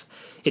students.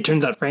 It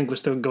turns out Frank was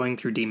still going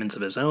through demons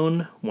of his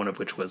own, one of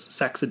which was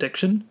sex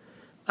addiction.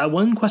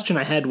 One question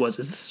I had was,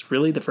 is this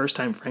really the first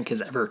time Frank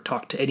has ever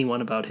talked to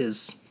anyone about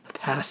his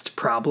past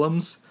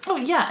problems? Oh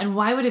yeah, and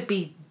why would it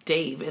be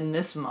Dave in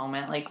this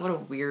moment. Like, what a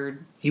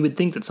weird... You would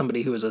think that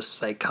somebody who is a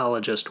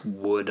psychologist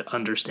would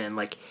understand,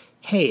 like,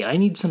 hey, I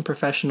need some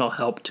professional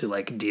help to,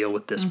 like, deal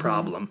with this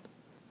problem.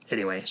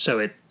 Anyway, so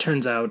it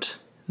turns out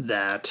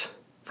that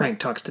Frank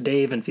talks to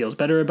Dave and feels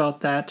better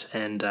about that,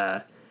 and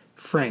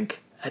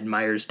Frank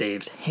admires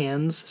Dave's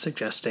hands,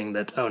 suggesting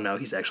that, oh no,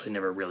 he's actually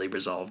never really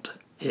resolved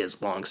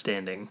his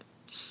long-standing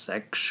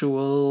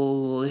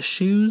sexual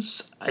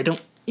issues.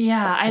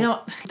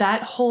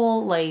 That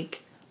whole,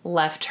 like,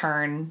 left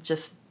turn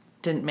just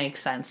didn't make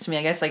sense to me.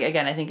 I guess, like,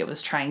 again, I think it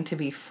was trying to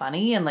be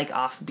funny and, like,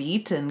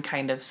 offbeat and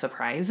kind of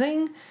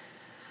surprising.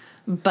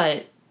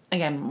 But,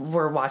 again,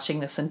 we're watching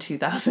this in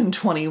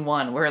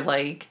 2021 where,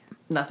 like,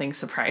 nothing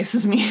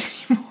surprises me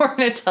anymore.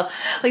 And it's,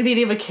 like, the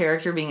idea of a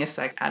character being a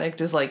sex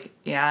addict is, like,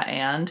 yeah,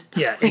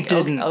 it like,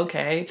 didn't.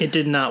 Okay. It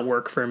did not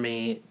work for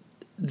me.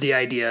 The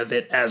idea of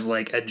it as,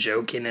 like, a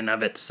joke in and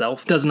of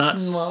itself does not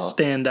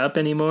stand up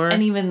anymore.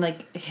 And even,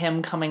 like,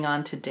 him coming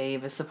on to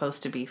Dave is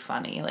supposed to be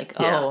funny. Like,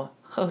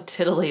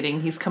 titillating.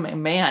 He's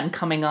coming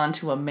on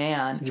to a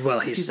man. Well,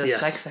 he's a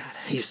sex addict.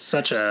 He's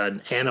such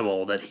an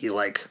animal that he,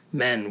 like,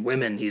 men,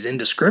 women, he's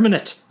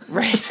indiscriminate.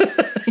 Right.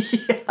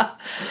 Yeah.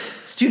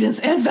 Students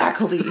and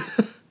faculty.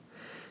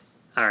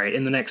 All right,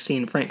 in the next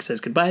scene, Frank says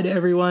goodbye to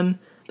everyone.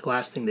 The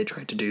last thing they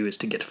try to do is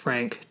to get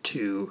Frank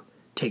to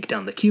take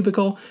down the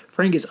cubicle.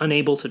 Frank is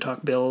unable to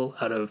talk Bill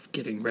out of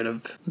getting rid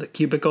of the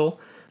cubicle.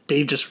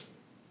 Dave just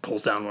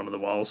pulls down one of the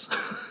walls.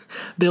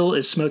 Bill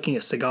is smoking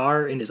a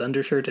cigar in his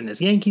undershirt and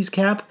his Yankees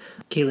cap.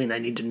 Kayleen, I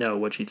need to know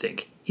what you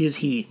think. Is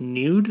he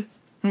nude?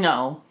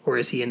 No. Or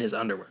is he in his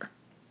underwear?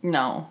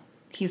 No,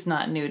 he's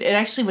not nude. It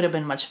actually would have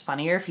been much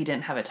funnier if he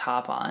didn't have a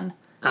top on.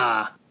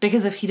 Ah.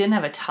 Because if he didn't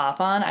have a top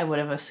on, I would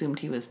have assumed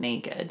he was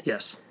naked.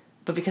 Yes.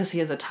 But because he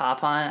has a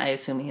top on, I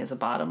assume he has a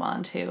bottom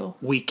on too.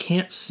 We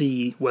can't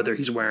see whether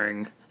he's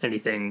wearing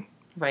anything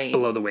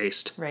below the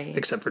waist. Right.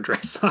 Except for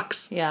dress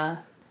socks. Yeah.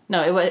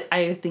 No,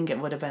 I think it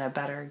would have been a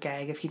better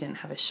gag if he didn't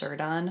have a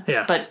shirt on.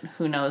 Yeah. But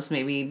who knows,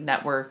 maybe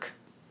network.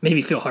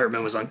 Maybe Phil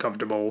Hartman was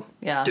uncomfortable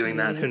doing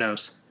that. Maybe. Who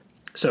knows?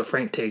 So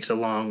Frank takes a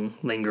long,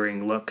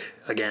 lingering look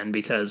again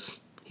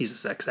because he's a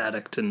sex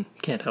addict and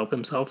can't help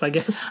himself, I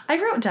guess. I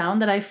wrote down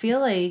that I feel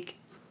like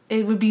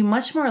it would be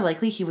much more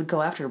likely he would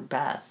go after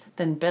Beth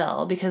than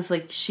Bill because,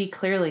 like, she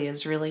clearly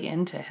is really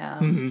into him.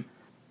 Mm-hmm.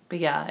 But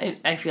yeah,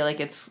 I feel like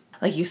it's,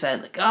 like you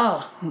said, like,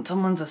 oh, when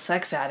someone's a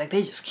sex addict,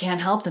 they just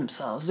can't help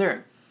themselves.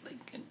 They're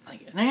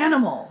like an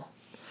animal.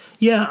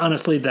 Yeah,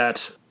 honestly,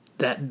 that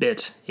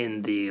bit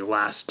in the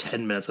last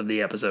 10 minutes of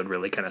the episode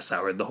really kind of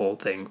soured the whole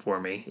thing for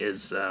me,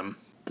 is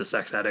the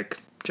sex addict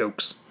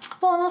jokes.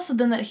 Well, and also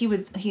then that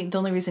the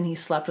only reason he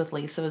slept with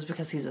Lisa was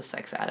because he's a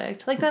sex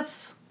addict. Like,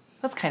 that's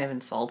kind of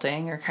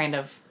insulting or kind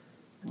of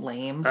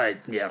lame.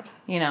 Yeah.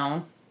 You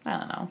know, I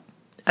don't know.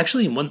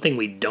 Actually, one thing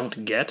we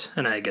don't get,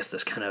 and I guess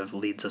this kind of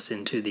leads us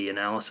into the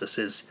analysis,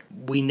 is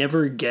we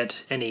never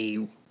get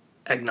any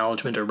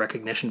acknowledgement or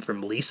recognition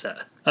from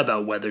Lisa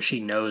about whether she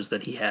knows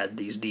that he had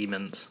these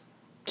demons.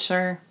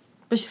 Sure.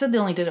 But she said they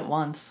only did it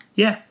once.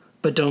 Yeah,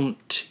 but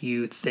don't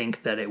you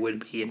think that it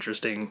would be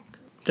interesting?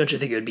 Don't you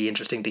think it would be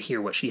interesting to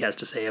hear what she has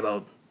to say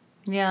about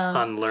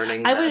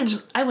unlearning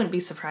that? I wouldn't be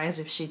surprised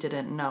if she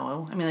didn't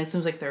know. I mean, it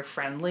seems like they're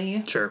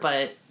friendly. Sure.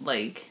 But,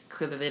 like,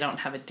 clearly they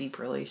don't have a deep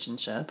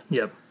relationship.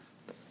 Yep.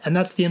 And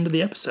that's the end of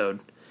the episode.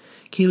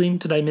 Keeleen,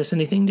 did I miss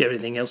anything? Do you have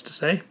anything else to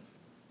say?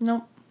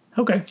 Nope.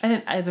 Okay.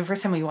 The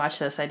first time we watched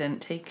this, I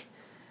didn't take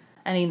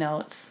any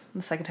notes.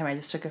 The second time I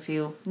just took a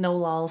few. No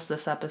lulls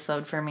this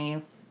episode for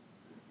me.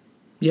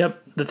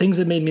 Yep. The things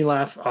that made me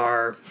laugh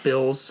are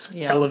Bill's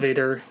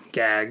elevator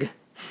gag.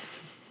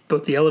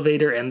 Both the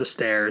elevator and the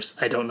stairs.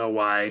 I don't know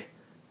why.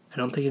 I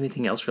don't think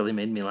anything else really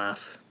made me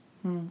laugh.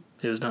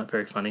 It was not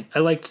very funny. I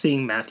liked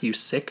seeing Matthew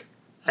sick.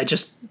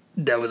 That's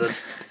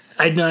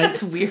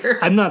weird.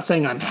 I'm not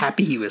saying I'm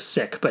happy he was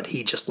sick, but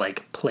he just,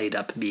 like, played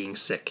up being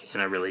sick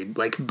in a really,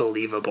 like,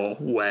 believable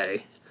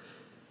way.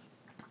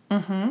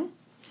 Mm-hmm.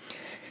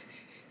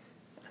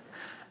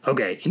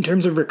 Okay, in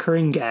terms of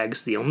recurring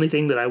gags, the only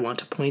thing that I want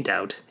to point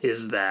out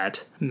is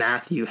that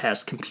Matthew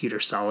has computer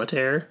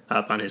solitaire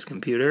up on his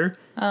computer,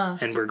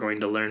 and we're going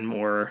to learn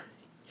more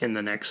in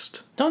the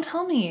next Don't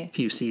tell me.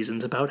 few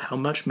seasons about how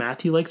much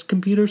Matthew likes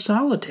computer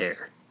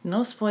solitaire.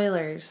 No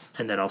spoilers.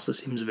 And that also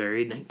seems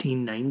very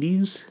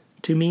 1990s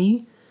to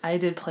me. I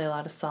did play a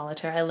lot of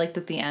solitaire. I liked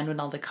at the end when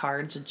all the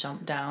cards would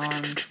jump down.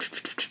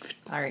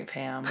 All right,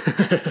 Pam.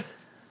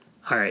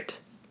 All right,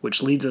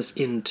 which leads us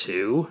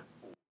into...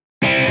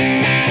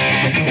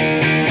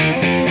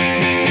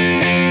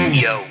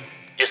 Yo,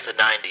 it's the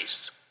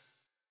 90s.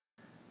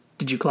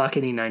 Did you clock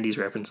any 90s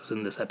references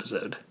in this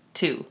episode?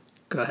 2.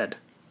 Go ahead.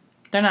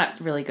 They're not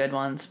really good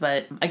ones,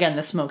 but again,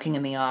 the smoking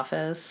in the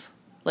office.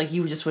 Like,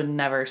 you just would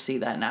never see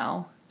that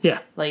now. Yeah.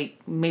 Like,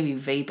 maybe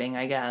vaping,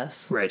 I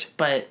guess. Right.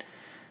 But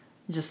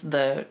just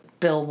the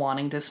Bill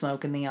wanting to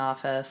smoke in the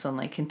office and,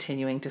 like,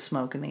 continuing to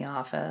smoke in the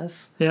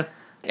office. Yeah.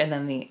 And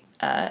then the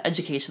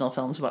educational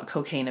films about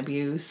cocaine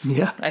abuse.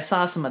 Yeah. I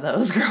saw some of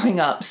those growing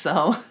up,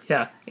 so...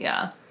 Yeah.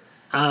 Yeah.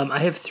 I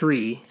have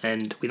 3,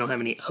 and we don't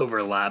have any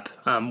overlap.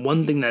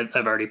 One thing that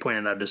I've already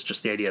pointed out is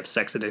just the idea of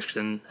sex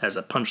addiction as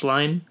a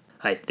punchline.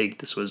 I think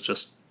this was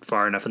just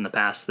far enough in the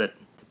past that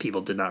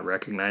people did not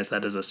recognize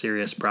that as a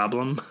serious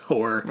problem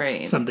or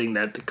Right. something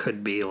that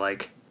could be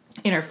like,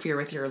 Interfere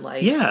with your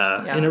life.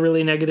 yeah, in a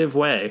really negative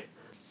way.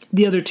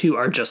 The other 2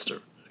 are just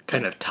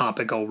kind of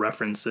topical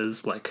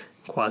references, like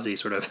quasi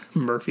sort of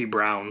Murphy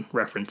Brown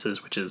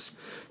references, which is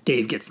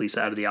Dave gets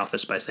Lisa out of the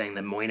office by saying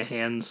that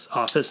Moynihan's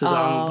office is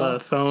on the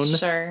phone.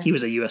 Sure. He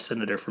was a U.S.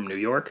 Senator from New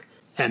York.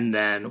 And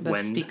then The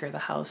when... Speaker of the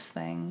House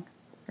thing,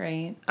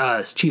 right?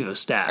 Chief of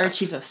Staff. Or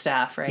Chief of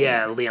Staff, right?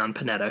 Yeah, Leon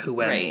Panetta, who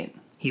went... Right.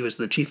 He was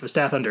the Chief of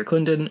Staff under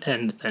Clinton,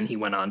 and then he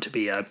went on to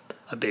be a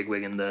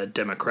bigwig in the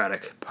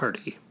Democratic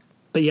Party.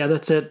 But yeah,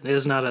 that's it. It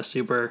is not a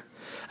super...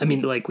 I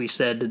mean, like we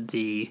said,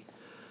 the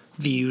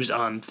views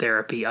on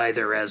therapy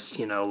either as,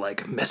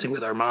 like messing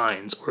with our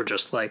minds or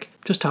just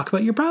talk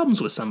about your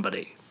problems with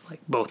somebody. Like,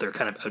 both are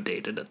kind of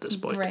outdated at this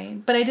point.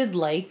 Right. But I did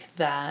like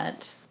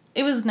that.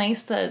 It was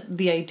nice that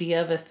the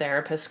idea of a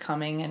therapist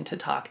coming in to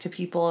talk to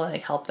people,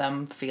 like help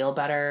them feel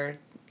better,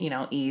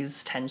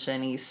 ease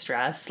tension, ease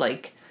stress.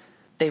 Like,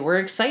 they were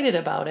excited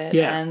about it.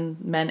 Yeah. And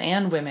men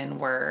and women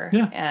were.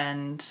 Yeah.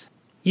 And...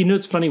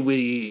 It's funny,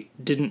 we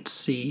didn't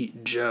see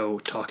Joe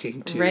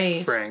talking to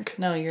Right. Frank.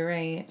 No, you're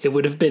right. It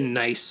would have been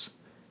nice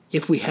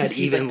if we had 'Cause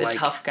he's even like the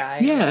tough guy.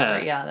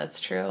 Yeah. Yeah, that's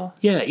true.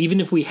 Yeah,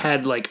 even if we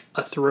had like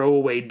a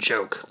throwaway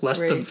joke, less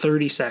than Right.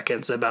 30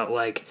 seconds about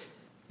like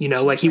he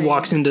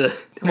walks Right. into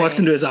Right.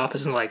 his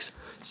office and like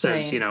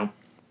says, Right.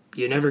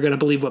 you're never gonna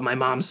believe what my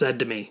mom said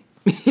to me,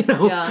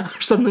 Yeah.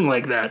 or something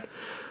like that.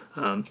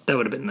 That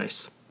would have been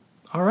nice.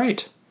 All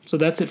right, so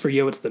that's it for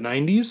Yo, It's the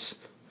 90s.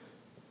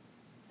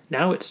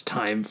 Now it's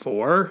time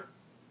for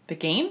The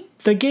game?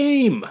 the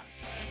game.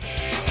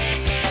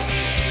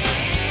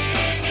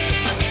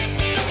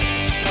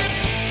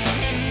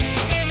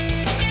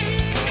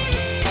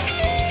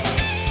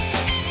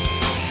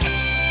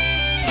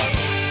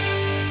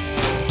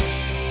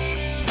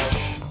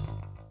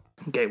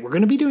 Okay, we're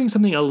going to be doing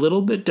something a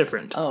little bit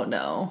different. Oh,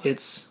 no.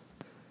 It's...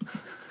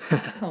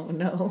 Oh,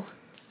 no.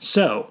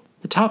 So,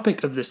 the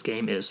topic of this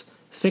game is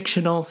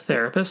fictional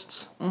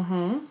therapists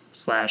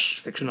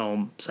 /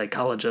 fictional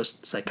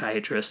psychologists,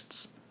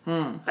 psychiatrists.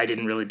 I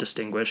didn't really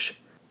distinguish.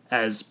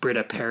 As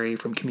Britta Perry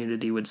from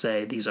Community would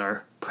say, these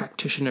are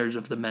practitioners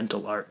of the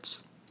mental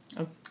arts.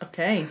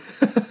 Okay.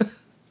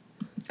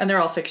 And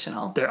they're all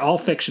fictional. They're all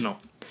fictional.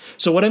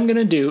 So what I'm going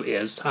to do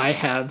is I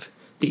have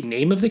the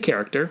name of the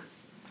character,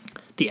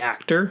 the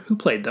actor who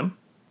played them,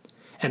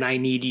 and I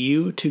need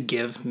you to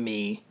give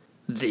me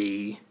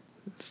the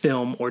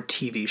film or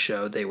TV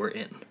show they were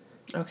in.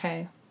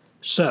 Okay.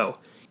 So,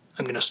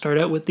 I'm going to start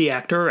out with the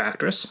actor or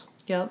actress.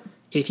 Yep.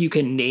 If you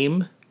can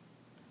name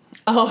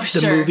Oh, the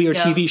sure. movie or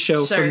Yep. TV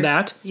show Sure. from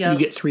that, Yep. you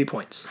get 3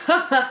 points.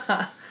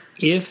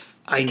 If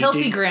I need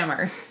Kelsey to,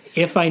 Grammer.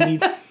 if I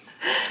need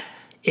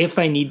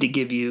to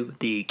give you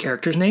the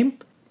character's name,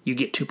 you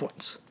get 2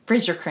 points.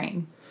 Fraser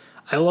Crane.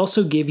 I'll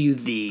also give you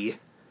the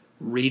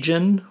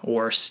region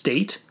or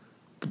state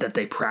that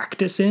they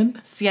practice in.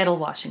 Seattle,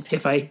 Washington.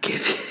 If I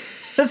give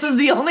This is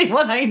the only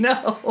one I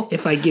know.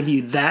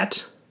 you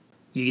that,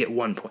 you get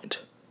 1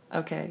 point.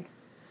 Okay.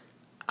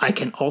 I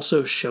can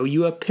also show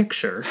you a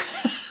picture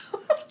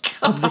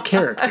of the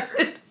character.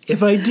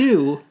 If I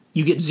do,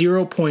 you get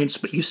 0 points,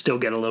 but you still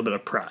get a little bit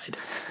of pride.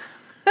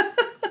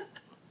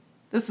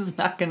 This is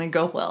not going to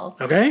go well.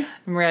 Okay?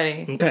 I'm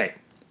ready. Okay.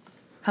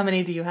 How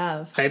many do you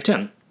have? I have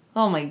 10.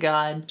 Oh my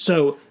god.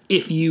 So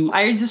if you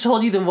I just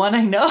told you the one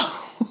I know.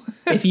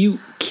 if you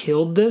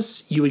killed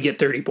this, you would get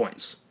 30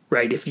 points.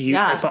 Right? If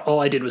all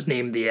I did was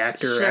name the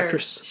actor or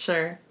actress.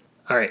 Sure.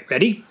 All right,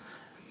 ready?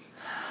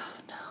 Oh,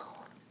 no.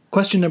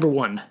 Question number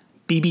 1.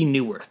 BB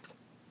Newirth.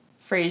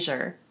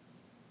 Frasier.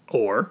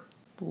 Or,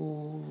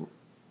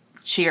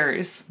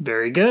 Cheers.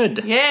 very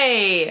good.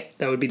 Yay!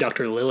 That would be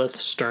Dr. Lilith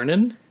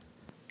Sternin.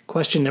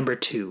 Question number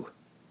 2.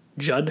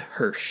 Judd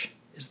Hirsch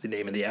is the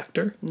name of the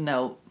actor.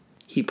 Nope.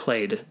 He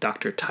played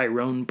Dr.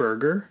 Tyrone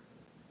Berger.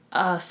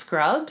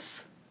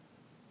 Scrubs?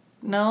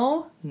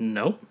 No?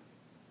 Nope.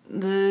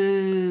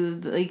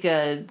 Like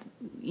a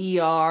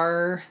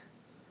ER?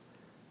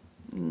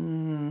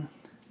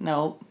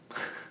 Nope.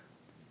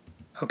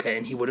 Okay,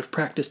 and he would have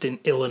practiced in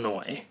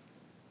Illinois.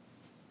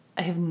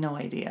 I have no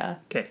idea.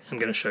 Okay, I'm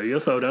going to show you a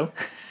photo.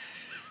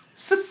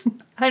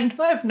 I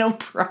have no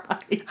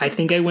pride. I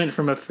think I went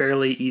from a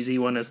fairly easy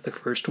one as the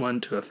first one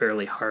to a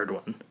fairly hard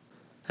one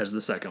as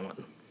the second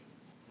one.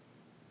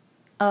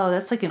 Oh,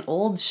 that's like an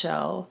old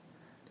show.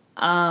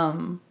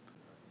 I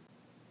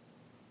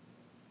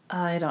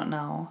don't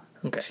know.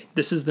 Okay,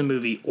 this is the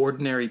movie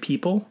Ordinary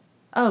People.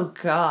 Oh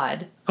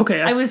God.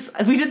 Okay.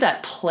 We did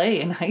that play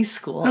in high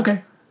school.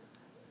 Okay.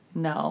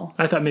 No.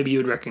 I thought maybe you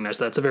would recognize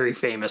that. It's a very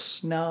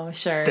famous No,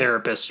 sure.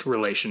 therapist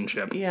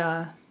relationship.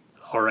 Yeah.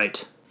 All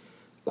right.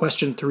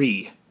 Question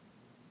 3.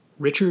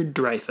 Richard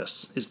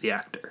Dreyfuss is the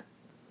actor.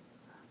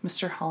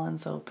 Mr.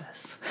 Holland's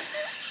Opus.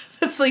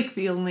 That's like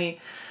the only...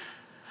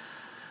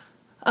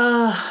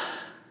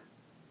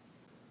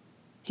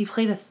 He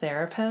played a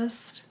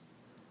therapist?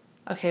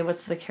 Okay,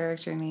 what's the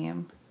character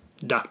name?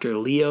 Dr.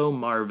 Leo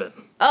Marvin.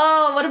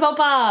 Oh, what about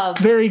Bob?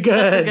 Very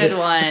good. That's a good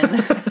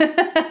one.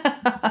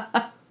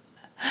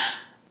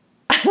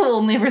 I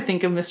will never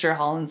think of Mr.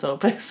 Holland's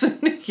Opus when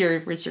I hear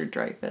Richard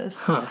Dreyfuss.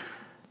 Huh.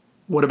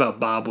 What About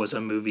Bob was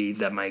a movie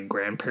that my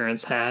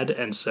grandparents had,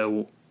 and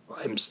so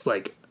I'm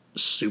like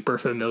super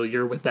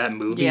familiar with that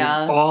movie,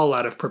 Yeah. all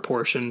out of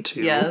proportion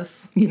to,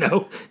 Yes. you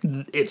know,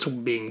 it's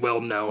being well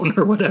known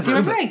or whatever. Do you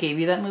remember but- I gave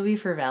you that movie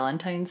for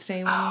Valentine's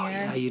Day one Oh,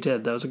 year? yeah, you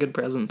did. That was a good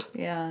present.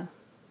 Yeah.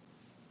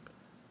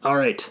 All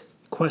right.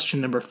 Question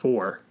number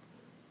 4.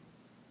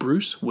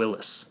 Bruce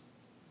Willis.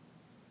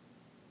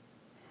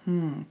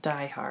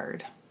 Die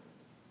Hard.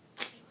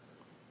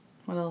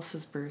 What else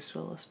has Bruce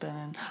Willis been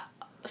in?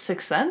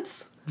 Sixth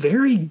Sense?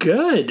 Very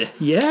good.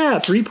 Yeah,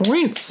 3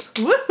 points.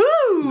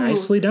 Woohoo!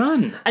 Nicely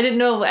done. I didn't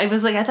know. I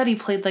was like, I thought he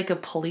played like a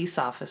police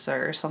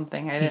officer or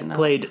something. I didn't know.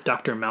 Played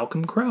Dr.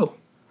 Malcolm Crowe.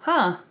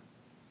 Huh.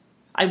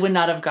 I would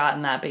not have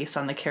gotten that based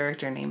on the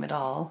character name at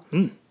all.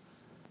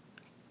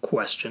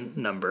 Question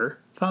number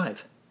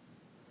 5.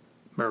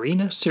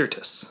 Marina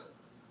Sirtis.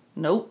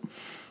 Nope.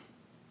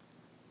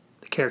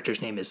 The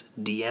character's name is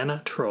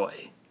Deanna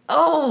Troi.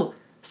 Oh!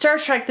 Star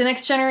Trek The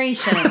Next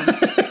Generation.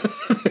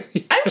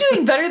 I'm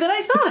doing better than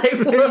I thought I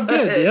would. Very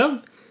good,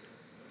 yep.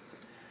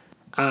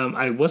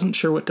 I wasn't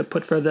sure what to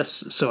put for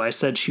this, so I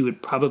said she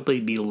would probably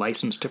be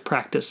licensed to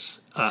practice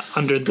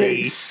under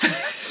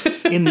Space.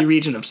 in the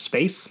region of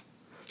space.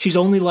 She's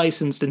only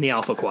licensed in the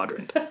Alpha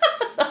Quadrant.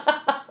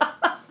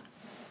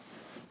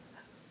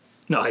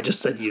 No, I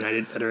just said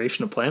United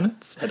Federation of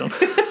Planets. I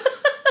don't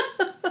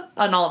know.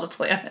 On all the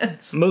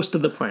planets. Most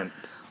of the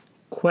planets.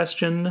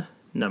 Question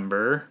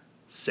number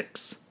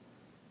 6.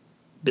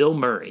 Bill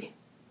Murray.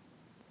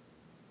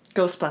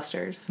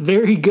 Ghostbusters.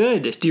 Very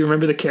good. Do you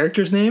remember the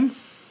character's name?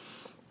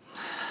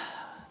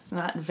 It's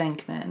not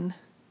Venkman.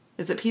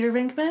 Is it Peter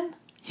Venkman?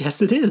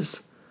 Yes, it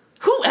is.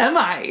 Who am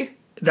I?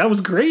 That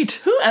was great.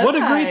 Who am What a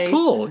great I?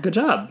 pull. Good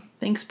job.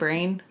 Thanks,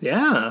 brain.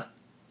 Yeah.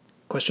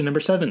 Question number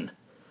 7.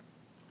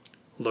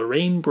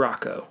 Lorraine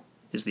Bracco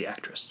is the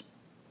actress.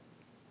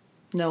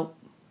 Nope.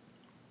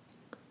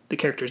 The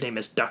character's name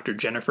is Dr.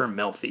 Jennifer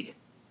Melfi.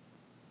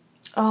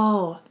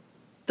 Oh,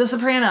 The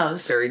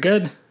Sopranos. Very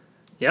good.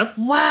 Yep.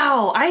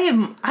 Wow, I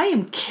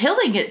am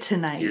killing it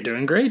tonight. You're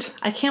doing great.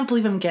 I can't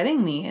believe I'm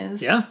getting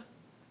these. Yeah.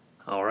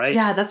 All right.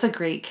 Yeah, that's a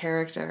great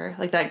character.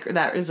 Like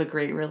that is a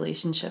great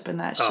relationship in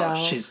that show. Oh,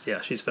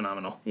 she's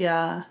phenomenal.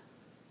 Yeah.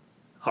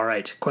 All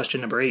right.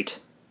 Question number 8.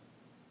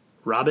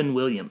 Robin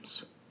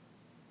Williams.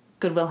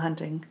 Good Will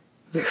Hunting.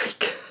 Very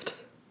good.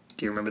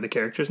 Do you remember the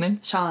character's name?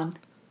 Sean.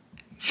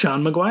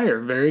 Sean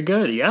McGuire. Very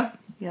good. Yep.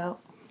 Yep.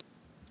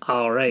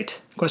 All right.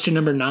 Question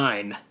number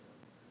 9.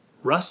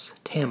 Russ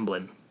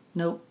Tamblyn.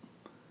 Nope.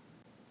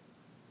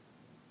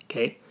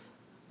 Okay.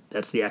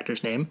 That's the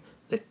actor's name.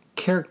 The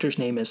character's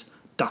name is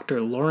Dr.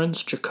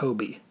 Lawrence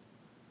Jacoby.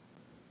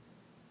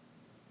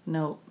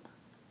 Nope.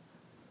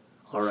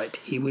 All right.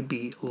 He would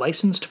be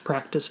licensed to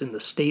practice in the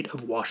state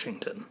of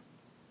Washington.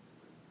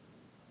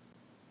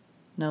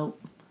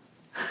 Nope.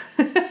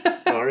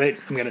 All right.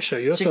 I'm going to show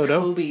you a photo.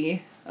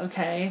 Jacoby.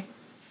 Okay.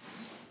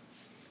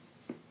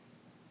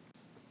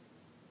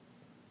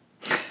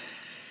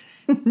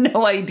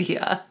 No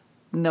idea.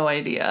 No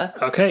idea.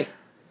 Okay.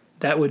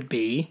 That would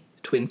be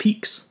Twin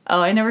Peaks.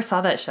 Oh, I never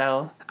saw that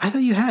show. I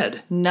thought you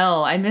had.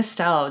 No, I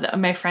missed out.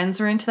 My friends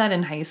were into that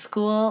in high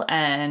school,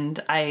 and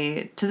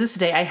to this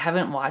day, I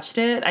haven't watched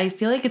it. I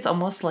feel like it's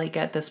almost like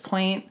at this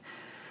point,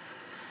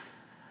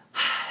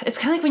 it's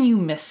kind of like when you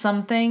miss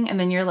something, and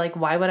then you're like,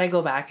 why would I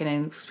go back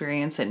and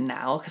experience it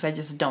now? Because I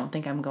just don't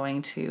think I'm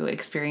going to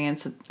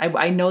experience it.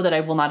 I know that I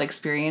will not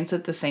experience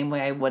it the same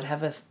way I would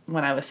have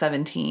when I was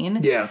 17.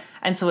 Yeah.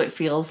 And so it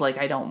feels like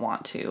I don't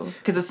want to,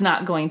 because it's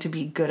not going to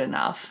be good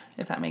enough,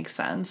 if that makes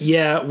sense.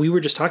 Yeah, we were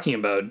just talking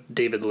about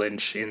David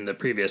Lynch in the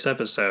previous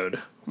episode,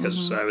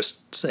 because I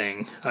was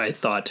saying I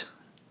thought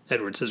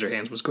Edward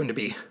Scissorhands was going to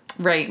be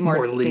Right,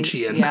 more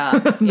Lynchian yeah,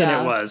 than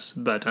yeah. it was.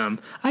 But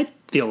I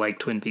feel like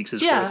Twin Peaks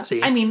is Yeah, worth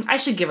seeing. I mean, I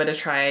should give it a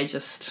try. I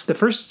just... The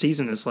first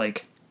season is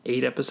like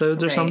 8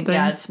 episodes or Right, something.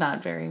 yeah, it's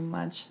not very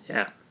much.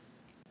 Yeah.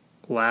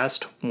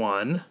 Last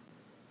one.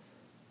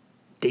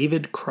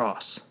 David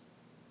Cross.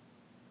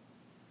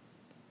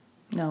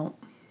 No.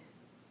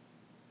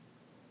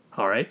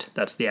 All right,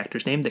 that's the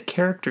actor's name. The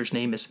character's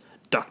name is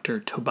Dr.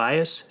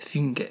 Tobias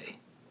Funke.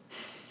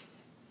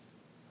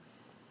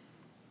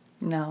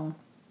 No.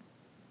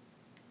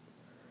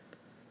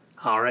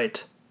 All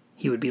right.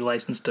 He would be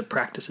licensed to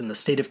practice in the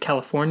state of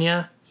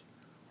California.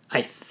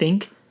 I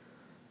think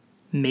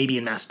maybe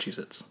in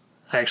Massachusetts.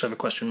 I actually have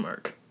a question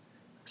mark.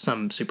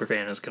 Some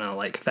superfan is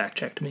going to fact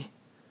check me.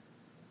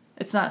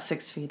 It's not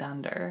 6 Feet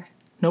Under.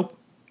 Nope.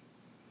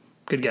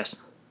 Good guess.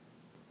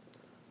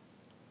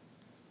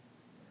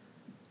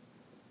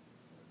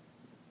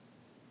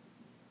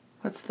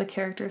 What's the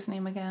character's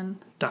name again?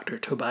 Dr.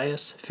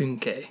 Tobias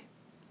Funke.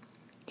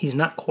 He's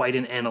not quite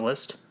an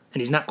analyst,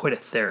 and he's not quite a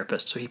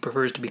therapist, so he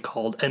prefers to be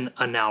called an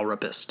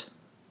analrapist.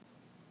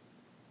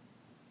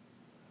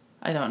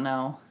 I don't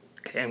know.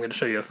 Okay, I'm going to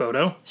show you a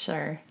photo.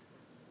 Sure.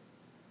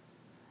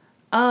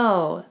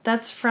 Oh,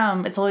 that's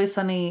from It's Always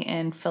Sunny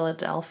in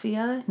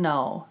Philadelphia?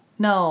 No.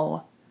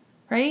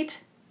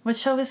 Right? What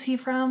show is he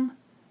from?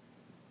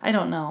 I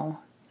don't know.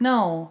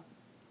 No.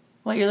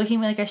 What, you're looking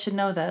at me like I should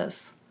know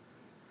this.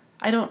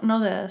 I don't know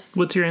this.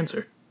 What's your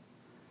answer?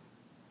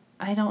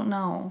 I don't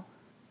know.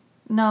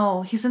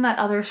 No, he's in that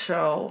other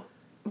show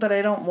that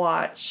I don't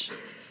watch.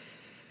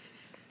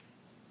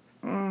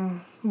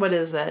 What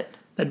is it?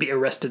 That'd be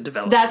Arrested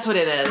Development. That's what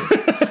it is.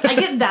 I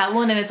get that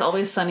one and It's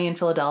Always Sunny in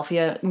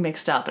Philadelphia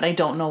mixed up, and I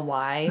don't know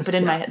why. But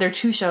in my, there are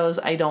two shows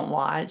I don't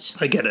watch.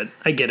 I get it.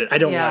 I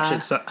don't watch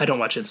it. I don't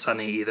watch It's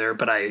Sunny either,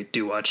 but I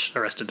do watch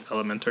Arrested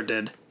Development, or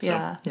did.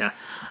 So, yeah.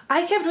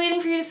 I kept waiting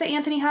for you to say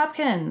Anthony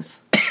Hopkins.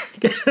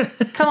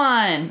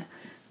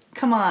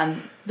 Come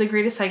on. The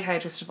greatest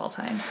psychiatrist of all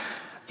time.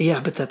 Yeah,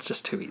 but that's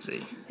just too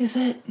easy. Is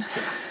it?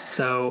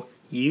 So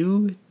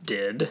you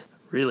did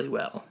really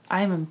well.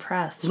 I'm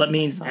impressed. Let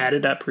me add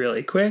it up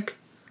really quick.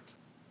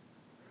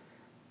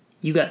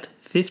 You got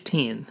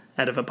 15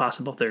 out of a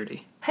possible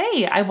 30.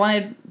 Hey, I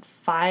wanted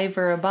 5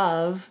 or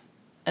above,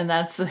 and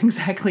that's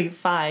exactly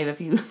 5 if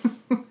you...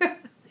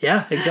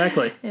 Yeah,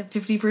 exactly.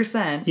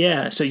 50%.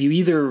 Yeah, so you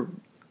either,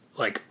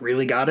 like,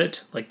 really got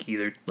it, like,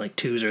 either, like,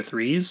 2s or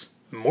 3s,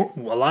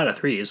 a lot of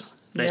 3s,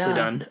 nicely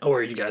done,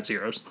 or you got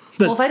 0s.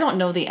 But, Well, if I don't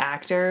know the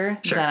actor,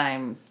 Sure. then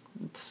I'm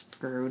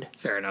screwed.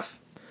 fair enough.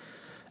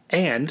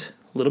 And,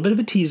 a little bit of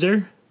a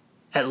teaser,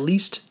 at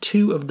least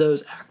 2 of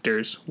those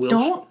actors will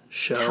Don't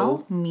show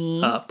tell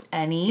me up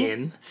any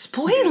in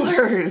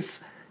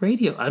spoilers.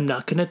 radio. I'm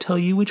not going to tell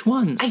you which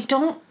ones. I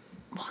don't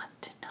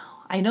want to know.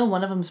 I know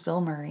one of them's Bill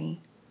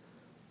Murray.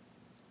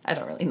 I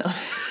don't really know.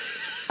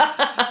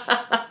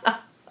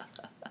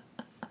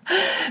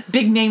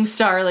 Big name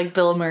star like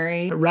Bill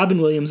Murray. Robin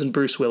Williams and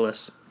Bruce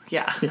Willis.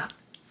 Yeah.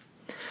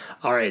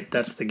 All right,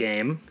 that's the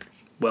game.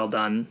 Well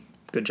done.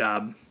 Good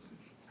job.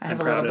 I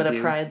have I'm a little proud bit of of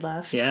you. pride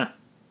left. Yeah.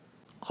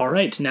 All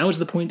right, now is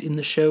the point in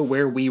the show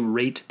where we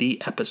rate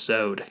the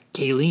episode.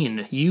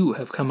 Kayleen, you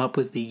have come up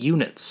with the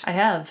units I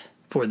have.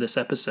 for this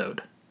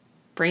episode.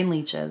 Brain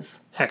leeches.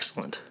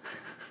 Excellent.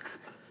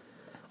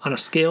 On a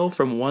scale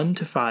from 1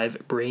 to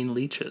 5 brain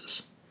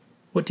leeches,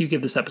 what do you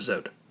give this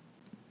episode?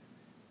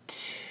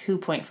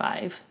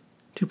 2.5.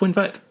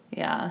 2.5.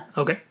 Yeah.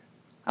 Okay.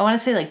 I want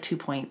to say like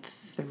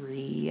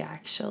 2.3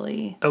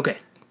 actually. Okay.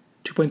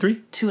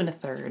 2.3? 2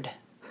 1/3.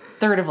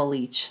 Third of a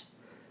leech.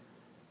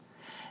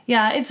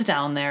 Yeah, it's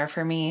down there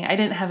for me. I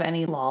didn't have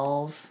any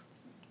lulls.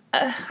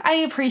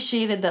 I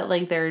appreciated that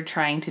like they're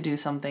trying to do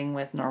something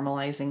with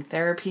normalizing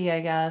therapy, I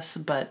guess,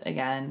 but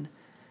again,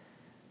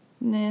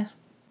 nah.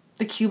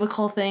 The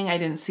cubicle thing I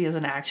didn't see as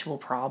an actual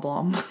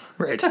problem.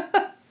 Right.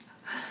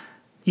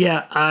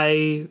 Yeah,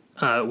 I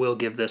will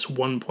give this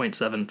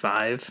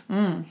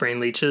 1.75 brain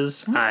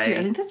leeches.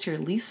 I think that's your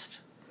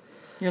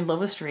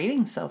lowest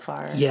rating so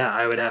far. Yeah,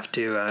 I would have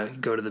to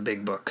go to the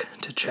big book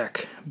to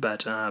check,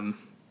 but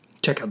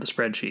check out the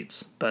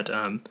spreadsheets. But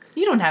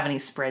You don't have any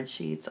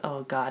spreadsheets.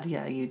 Oh God,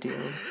 yeah, you do.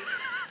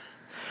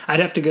 I'd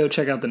have to go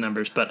check out the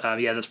numbers. But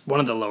yeah, that's one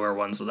of the lower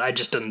ones. I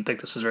just didn't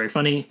think this was very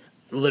funny.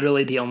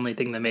 Literally, the only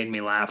thing that made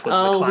me laugh was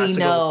the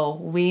classical.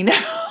 We know.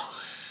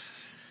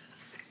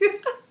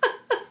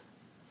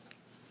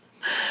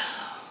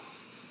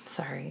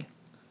 Sorry.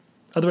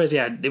 Otherwise,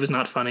 yeah, it was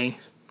not funny.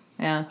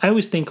 Yeah. I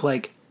always think,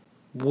 like,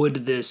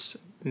 would this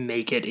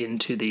make it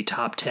into the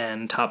top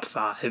 10, top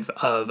 5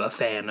 of a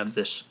fan of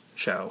this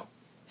show?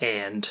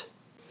 And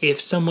if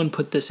someone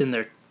put this in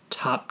their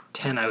top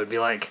 10, I would be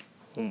like,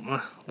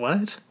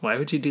 what? Why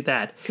would you do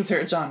that? Because they're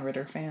a John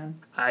Ritter fan.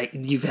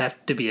 You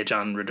have to be a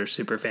John Ritter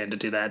super fan to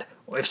do that.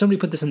 If somebody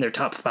put this in their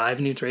top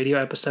 5 Nudes Radio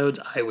episodes,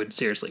 I would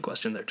seriously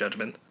question their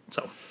judgment.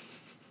 So,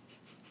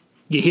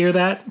 you hear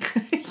that?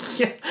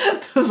 Yeah,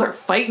 those are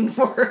fighting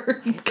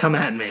words. Come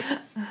at me.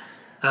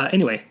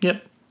 Anyway,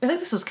 yep. I think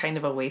this was kind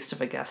of a waste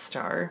of a guest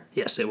star.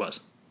 Yes, it was.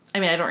 I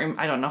mean, I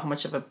don't know how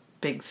much of a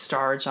big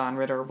star John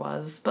Ritter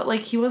was, but like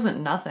he wasn't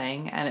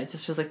nothing, and it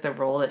just was like the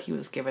role that he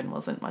was given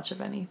wasn't much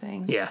of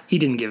anything. Yeah, he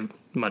didn't give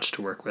much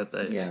to work with.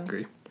 I Yeah.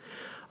 agree.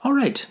 All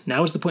right,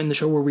 now is the point in the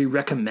show where we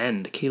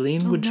recommend.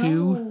 Kayleen, would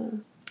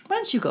you? Why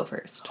don't you go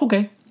first?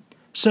 Okay.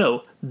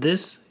 So,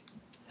 this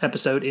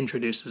episode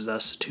introduces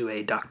us to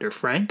a Dr.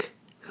 Frank,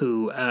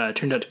 who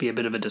turned out to be a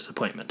bit of a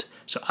disappointment.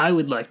 So, I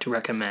would like to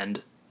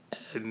recommend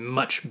a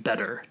much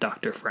better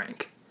Dr.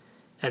 Frank.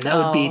 And that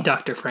would be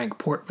Dr. Frank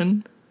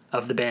Portman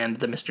of the band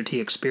The Mr. T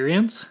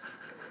Experience.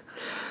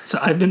 So,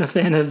 I've been a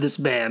fan of this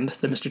band,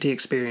 The Mr. T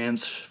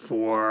Experience,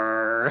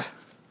 for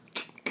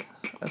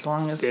As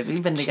long as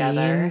we've been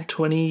together.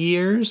 20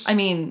 years. I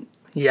mean,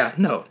 Yeah,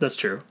 no, that's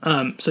true.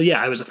 So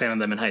yeah, I was a fan of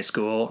them in high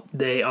school.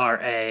 They are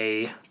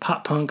a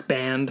pop punk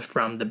band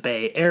from the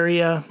Bay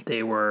Area.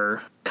 They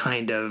were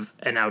kind of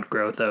an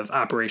outgrowth of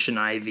Operation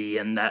Ivy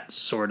and that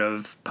sort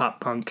of pop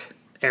punk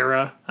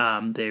era.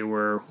 They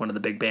were one of the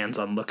big bands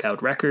on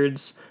Lookout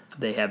Records.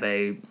 They have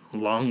a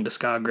long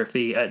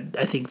discography.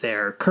 I think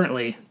they're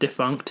currently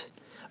defunct,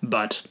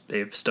 but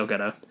they've still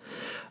got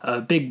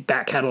a big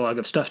back catalog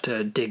of stuff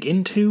to dig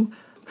into.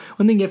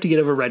 One thing you have to get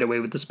over right away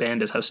with this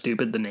band is how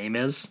stupid the name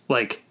is.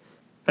 Like,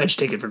 I just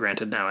take it for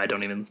granted now. I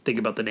don't even think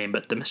about the name,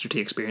 but the Mr. T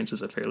Experience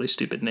is a fairly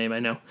stupid name, I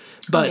know.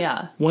 But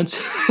yeah. once...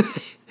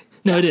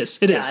 No, it is.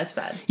 It is. Yeah, it's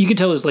bad. You can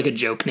tell it was like a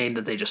joke name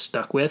that they just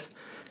stuck with.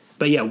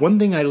 But yeah, one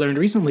thing I learned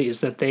recently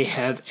is that they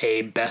have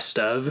a best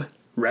of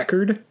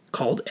record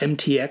called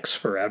MTX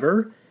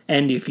Forever.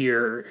 And if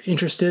you're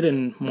interested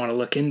and want to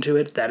look into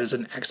it, that is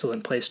an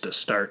excellent place to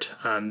start.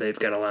 They've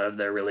got a lot of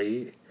their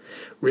really,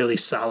 really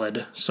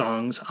solid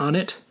songs on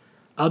it.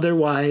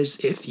 Otherwise,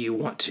 if you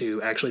want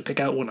to actually pick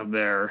out one of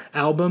their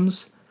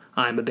albums,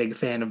 I'm a big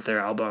fan of their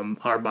album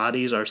Our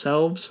Bodies,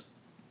 Ourselves,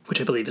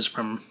 which I believe is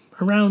from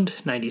around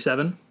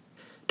 97.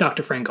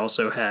 Dr. Frank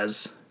also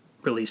has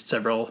released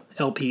several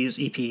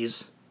LPs,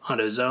 EPs on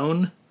his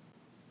own.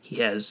 He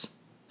has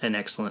an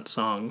excellent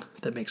song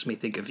that makes me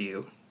think of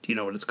you. Do you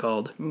know what it's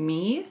called?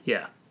 Me?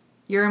 Yeah.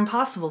 You're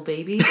impossible,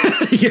 baby.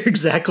 You're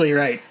exactly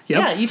right. Yep.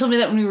 Yeah, you told me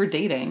that when we were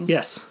dating.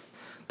 Yes.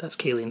 That's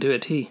Kayleen to a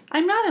T.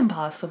 I'm not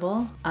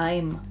impossible.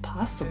 I'm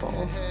possible.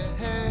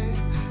 Hey,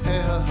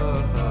 ho, ho,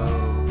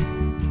 ho.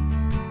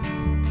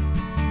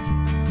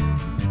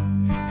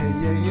 Hey,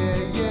 yeah, yeah,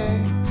 yeah.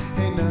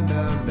 Hey, no,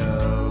 no, no.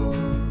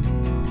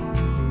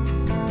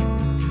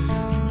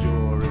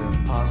 You're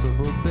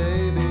impossible,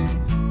 baby.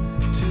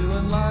 Too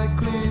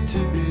unlikely to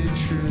be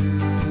true.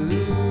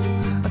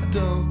 I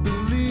don't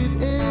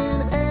believe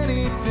in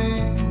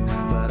anything,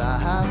 but I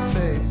have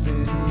faith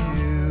in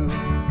you.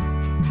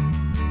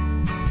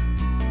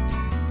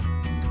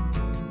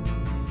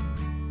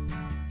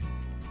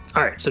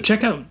 All right, so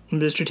check out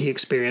Mr. T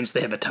Experience.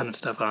 They have a ton of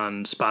stuff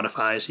on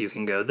Spotify, so you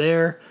can go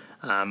there.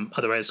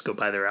 Otherwise, go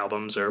buy their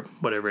albums or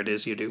whatever it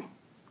is you do.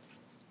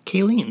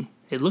 Kayleen,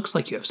 it looks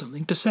like you have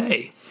something to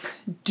say.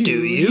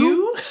 Do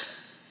you?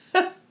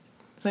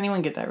 Does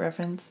anyone get that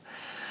reference?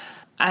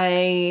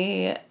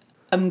 I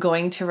am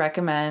going to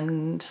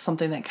recommend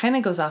something that kind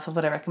of goes off of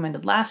what I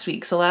recommended last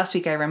week. So last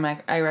week I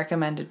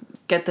recommended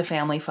get the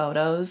family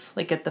photos,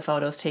 like get the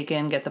photos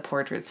taken, get the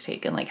portraits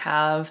taken, like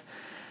have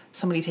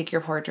somebody take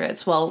your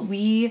portraits. Well,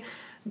 we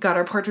got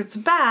our portraits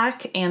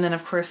back, and then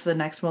of course the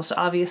next most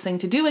obvious thing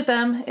to do with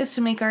them is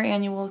to make our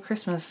annual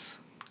Christmas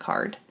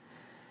card.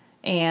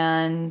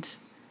 And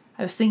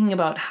I was thinking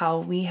about how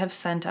we have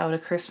sent out a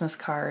Christmas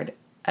card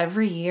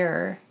every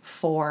year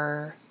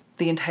for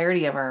the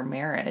entirety of our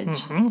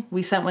marriage. Mm-hmm.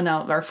 We sent one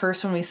out, our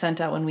first one we sent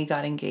out when we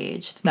got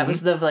engaged. That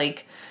was the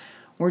like,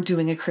 we're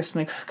doing a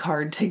Christmas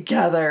card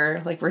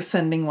together, like we're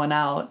sending one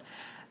out.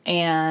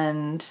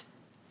 And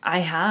I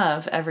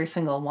have every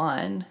single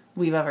one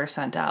we've ever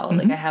sent out.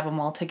 Like I have them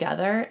all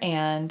together,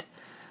 and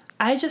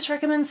I just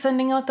recommend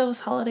sending out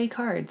those holiday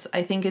cards.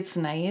 I think it's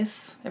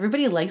nice.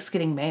 Everybody likes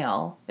getting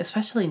mail,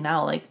 especially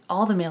now. Like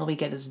all the mail we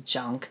get is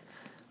junk.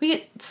 We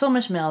get so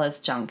much mail that's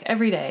junk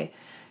every day.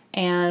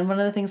 And one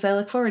of the things I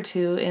look forward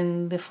to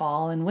in the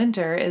fall and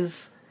winter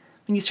is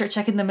when you start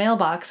checking the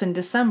mailbox in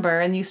December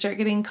and you start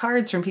getting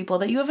cards from people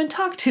that you haven't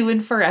talked to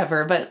in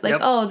forever. But like,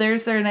 oh,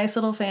 there's their nice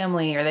little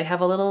family, or they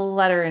have a little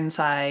letter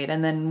inside.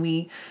 And then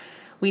we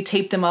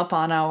tape them up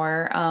on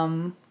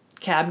our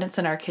cabinets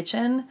in our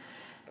kitchen.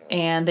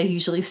 And they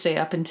usually stay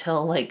up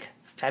until like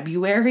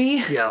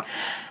February. Yeah.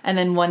 And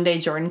then one day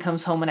Jordan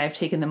comes home and I've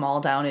taken them all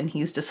down and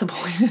he's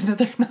disappointed that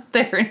they're not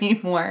there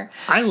anymore.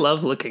 I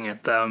love looking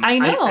at them. I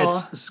know.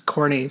 It's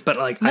corny, but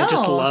like I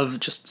just love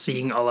just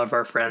seeing all of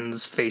our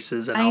friends'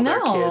 faces and all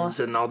their kids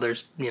and all their,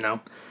 you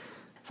know.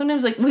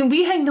 Sometimes like when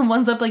we hang the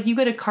ones up, like you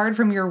get a card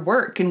from your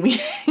work and we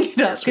hang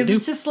it up. Because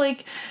it's just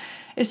like,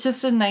 it's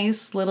just a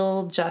nice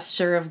little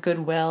gesture of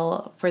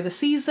goodwill for the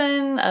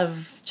season,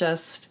 of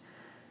just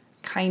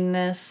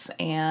kindness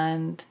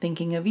and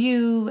thinking of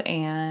you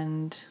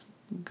and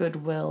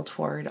goodwill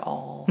toward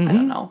all. I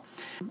don't know.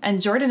 And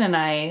Jordan and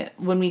I,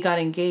 when we got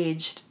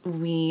engaged,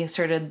 we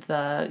started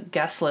the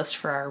guest list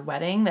for our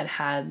wedding that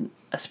had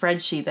a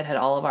spreadsheet that had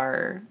all of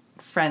our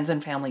friends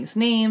and family's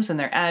names and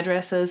their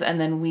addresses,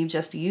 and then we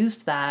just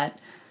used that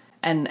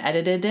and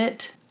edited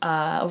it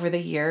over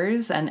the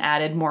years and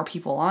added more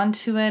people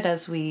onto it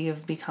as we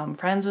have become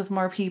friends with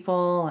more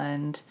people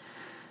and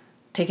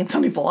taken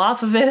some people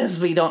off of it as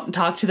we don't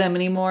talk to them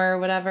anymore or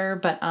whatever.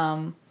 But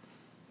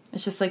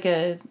it's just like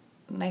a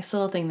nice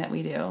little thing that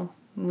we do.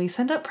 We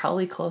send out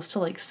probably close to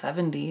like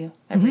 70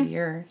 every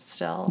year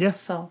still. Yeah.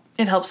 So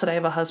it helps that I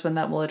have a husband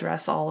that will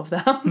address all of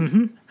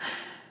them.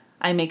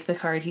 I make the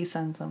card, he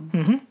sends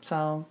them.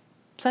 So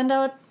send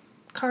out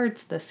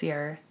cards this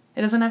year.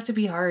 It doesn't have to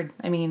be hard.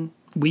 I mean,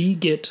 we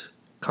get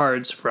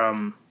cards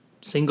from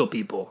single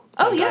people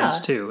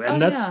sometimes too.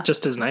 And that's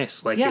just as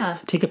nice. Like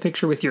take a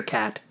picture with your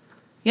cat.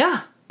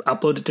 Yeah.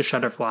 Upload it to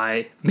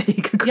Shutterfly.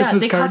 Make a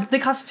Christmas card. They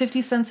cost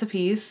 50 cents a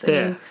piece. I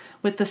mean,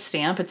 with the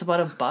stamp, it's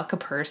about $1 a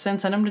person.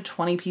 Send them to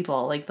 20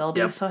 people. Like, they'll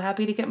be so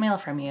happy to get mail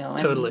from you. And,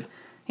 totally.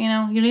 You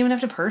know, you don't even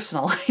have to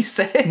personalize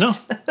it. No.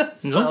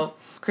 So,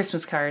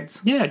 Christmas cards.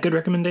 Yeah, good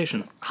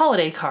recommendation.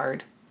 Holiday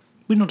card.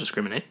 We don't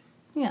discriminate.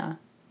 Yeah.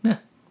 Yeah.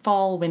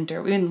 Fall,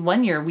 winter. I mean,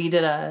 one year we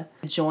did a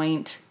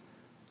joint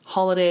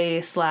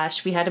holiday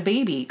 / we had a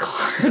baby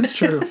card. That's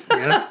true.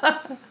 Yeah.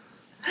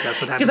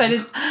 That's what happened.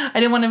 Because I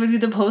didn't want to do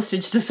the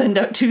postage to send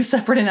out 2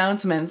 separate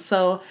announcements.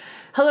 So,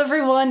 hello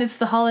everyone, it's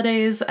the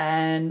holidays,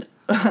 and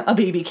a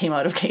baby came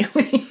out of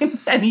Kayleen,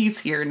 and he's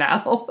here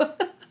now.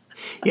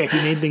 Yeah, he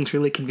made things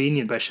really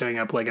convenient by showing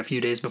up like a few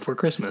days before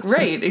Christmas.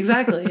 Right,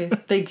 exactly.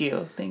 Thank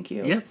you.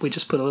 Yep, we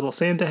just put a little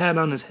Santa hat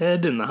on his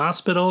head in the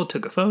hospital,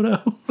 took a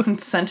photo.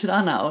 And sent it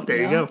on out. There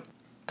you go.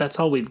 That's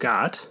all we've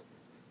got.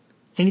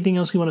 Anything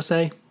else you want to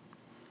say?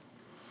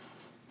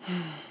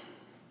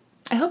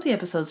 I hope the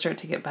episodes start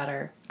to get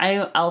better.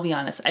 I'll be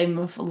honest, I'm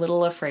a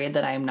little afraid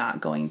that I'm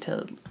not going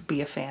to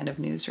be a fan of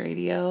news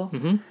radio.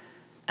 Mm-hmm.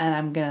 And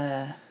I'm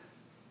gonna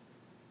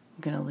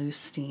lose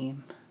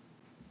steam.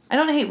 I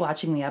don't hate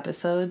watching the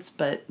episodes,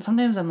 but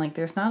sometimes I'm like,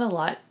 there's not a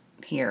lot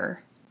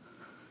here.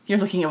 You're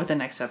looking at what the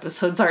next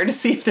episodes are to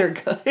see if they're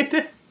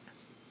good.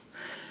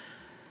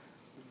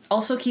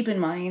 Also keep in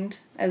mind,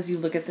 as you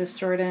look at this,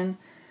 Jordan,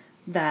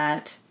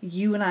 that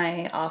you and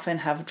I often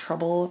have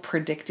trouble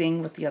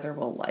predicting what the other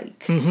will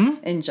like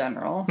in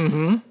general.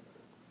 Mm-hmm.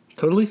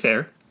 Totally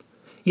fair.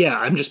 Yeah,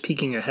 I'm just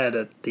peeking ahead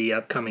at the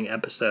upcoming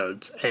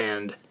episodes,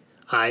 and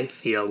I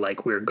feel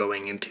like we're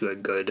going into a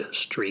good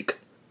streak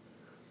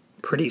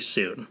pretty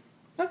soon.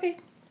 Okay.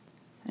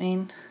 I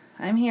mean,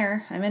 I'm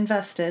here. I'm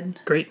invested.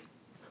 Great.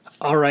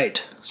 All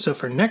right. So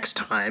for next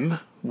time,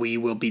 we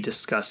will be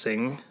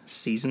discussing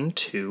Season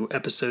 2,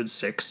 Episode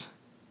 6,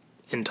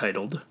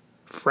 entitled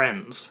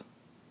Friends.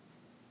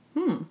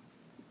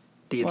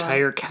 The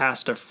entire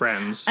cast of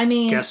Friends,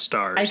 guest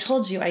stars. I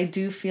told you, I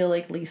do feel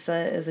like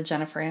Lisa is a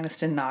Jennifer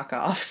Aniston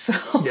knockoff, so...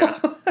 Yeah.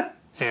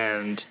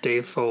 And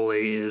Dave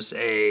Foley is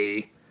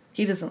a...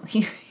 He's a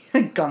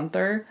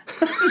Gunther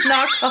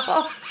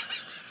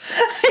knockoff.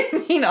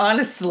 I mean,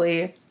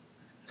 honestly.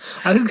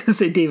 I was going to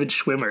say David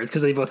Schwimmer,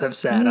 because they both have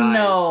sad eyes.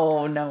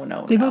 No.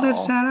 They both have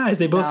sad eyes.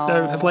 They both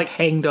have, like,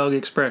 hangdog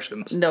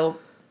expressions.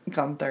 Nope.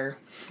 Gunther.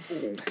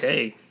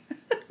 Okay.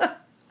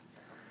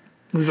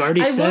 We've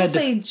already said... I will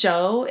say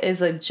Joe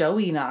is a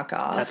Joey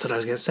knockoff. That's what I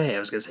was going to say. I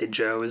was going to say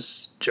Joe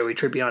is Joey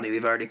Tribbiani.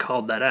 We've already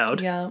called that out.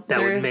 Yeah.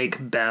 That would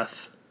make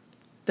Beth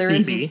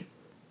Phoebe.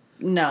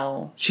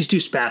 No. She's too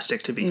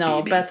spastic to be Phoebe.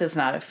 No, Beth is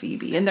not a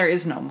Phoebe. And there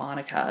is no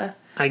Monica.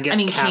 I guess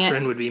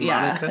Catherine would be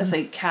Monica. Yeah, it's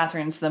like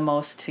Catherine's the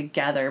most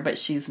together, but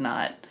she's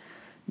not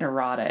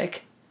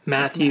neurotic.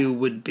 Matthew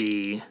would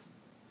be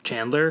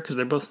Chandler, because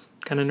they're both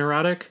kind of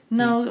neurotic.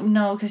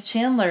 No, because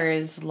Chandler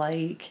is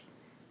like...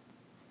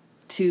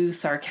 too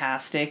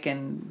sarcastic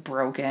and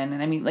broken.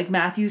 And I mean, like,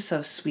 Matthew's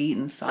so sweet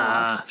and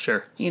soft.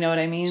 Sure. You know what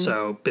I mean?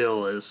 So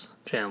Bill is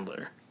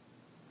Chandler.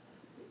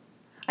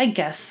 I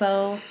guess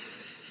so.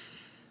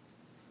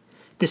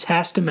 This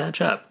has to match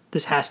up.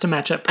 This has to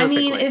match up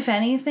perfectly. I mean, if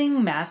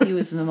anything, Matthew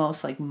is the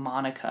most like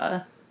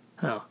Monica.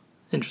 Oh,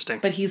 interesting.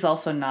 But he's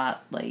also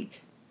not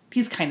like...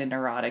 He's kind of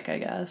neurotic, I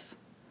guess.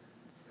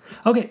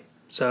 Okay,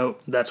 so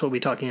that's what we'll be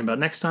talking about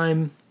next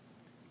time.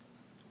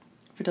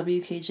 For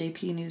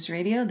WKJP News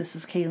Radio, this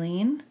is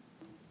Kayleen.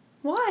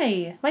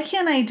 Why? Why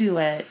can't I do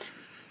it?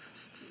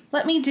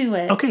 Let me do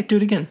it. Okay, do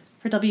it again.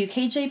 For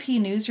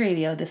WKJP News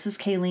Radio, this is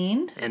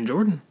Kayleen. And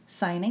Jordan.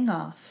 Signing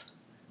off.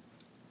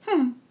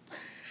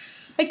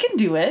 I can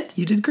do it.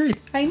 You did great.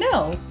 I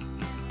know.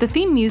 The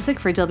theme music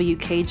for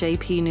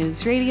WKJP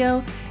News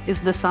Radio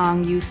is the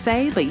song You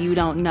Say But You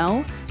Don't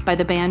Know by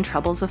the band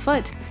Troubles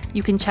Afoot.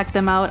 You can check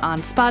them out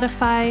on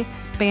Spotify,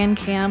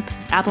 Bandcamp,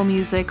 Apple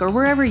Music, or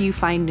wherever you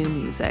find new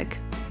music.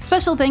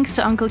 Special thanks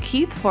to Uncle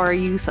Keith for our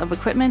use of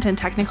equipment and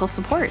technical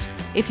support.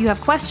 If you have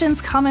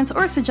questions, comments,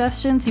 or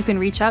suggestions, you can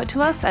reach out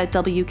to us at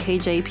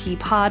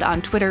WKJPpod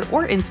on Twitter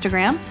or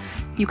Instagram.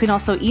 You can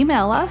also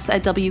email us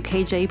at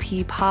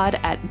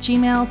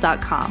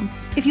wkjppod@gmail.com.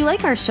 If you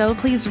like our show,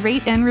 please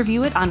rate and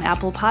review it on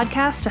Apple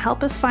Podcasts to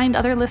help us find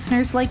other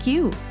listeners like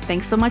you.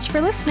 Thanks so much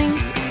for listening.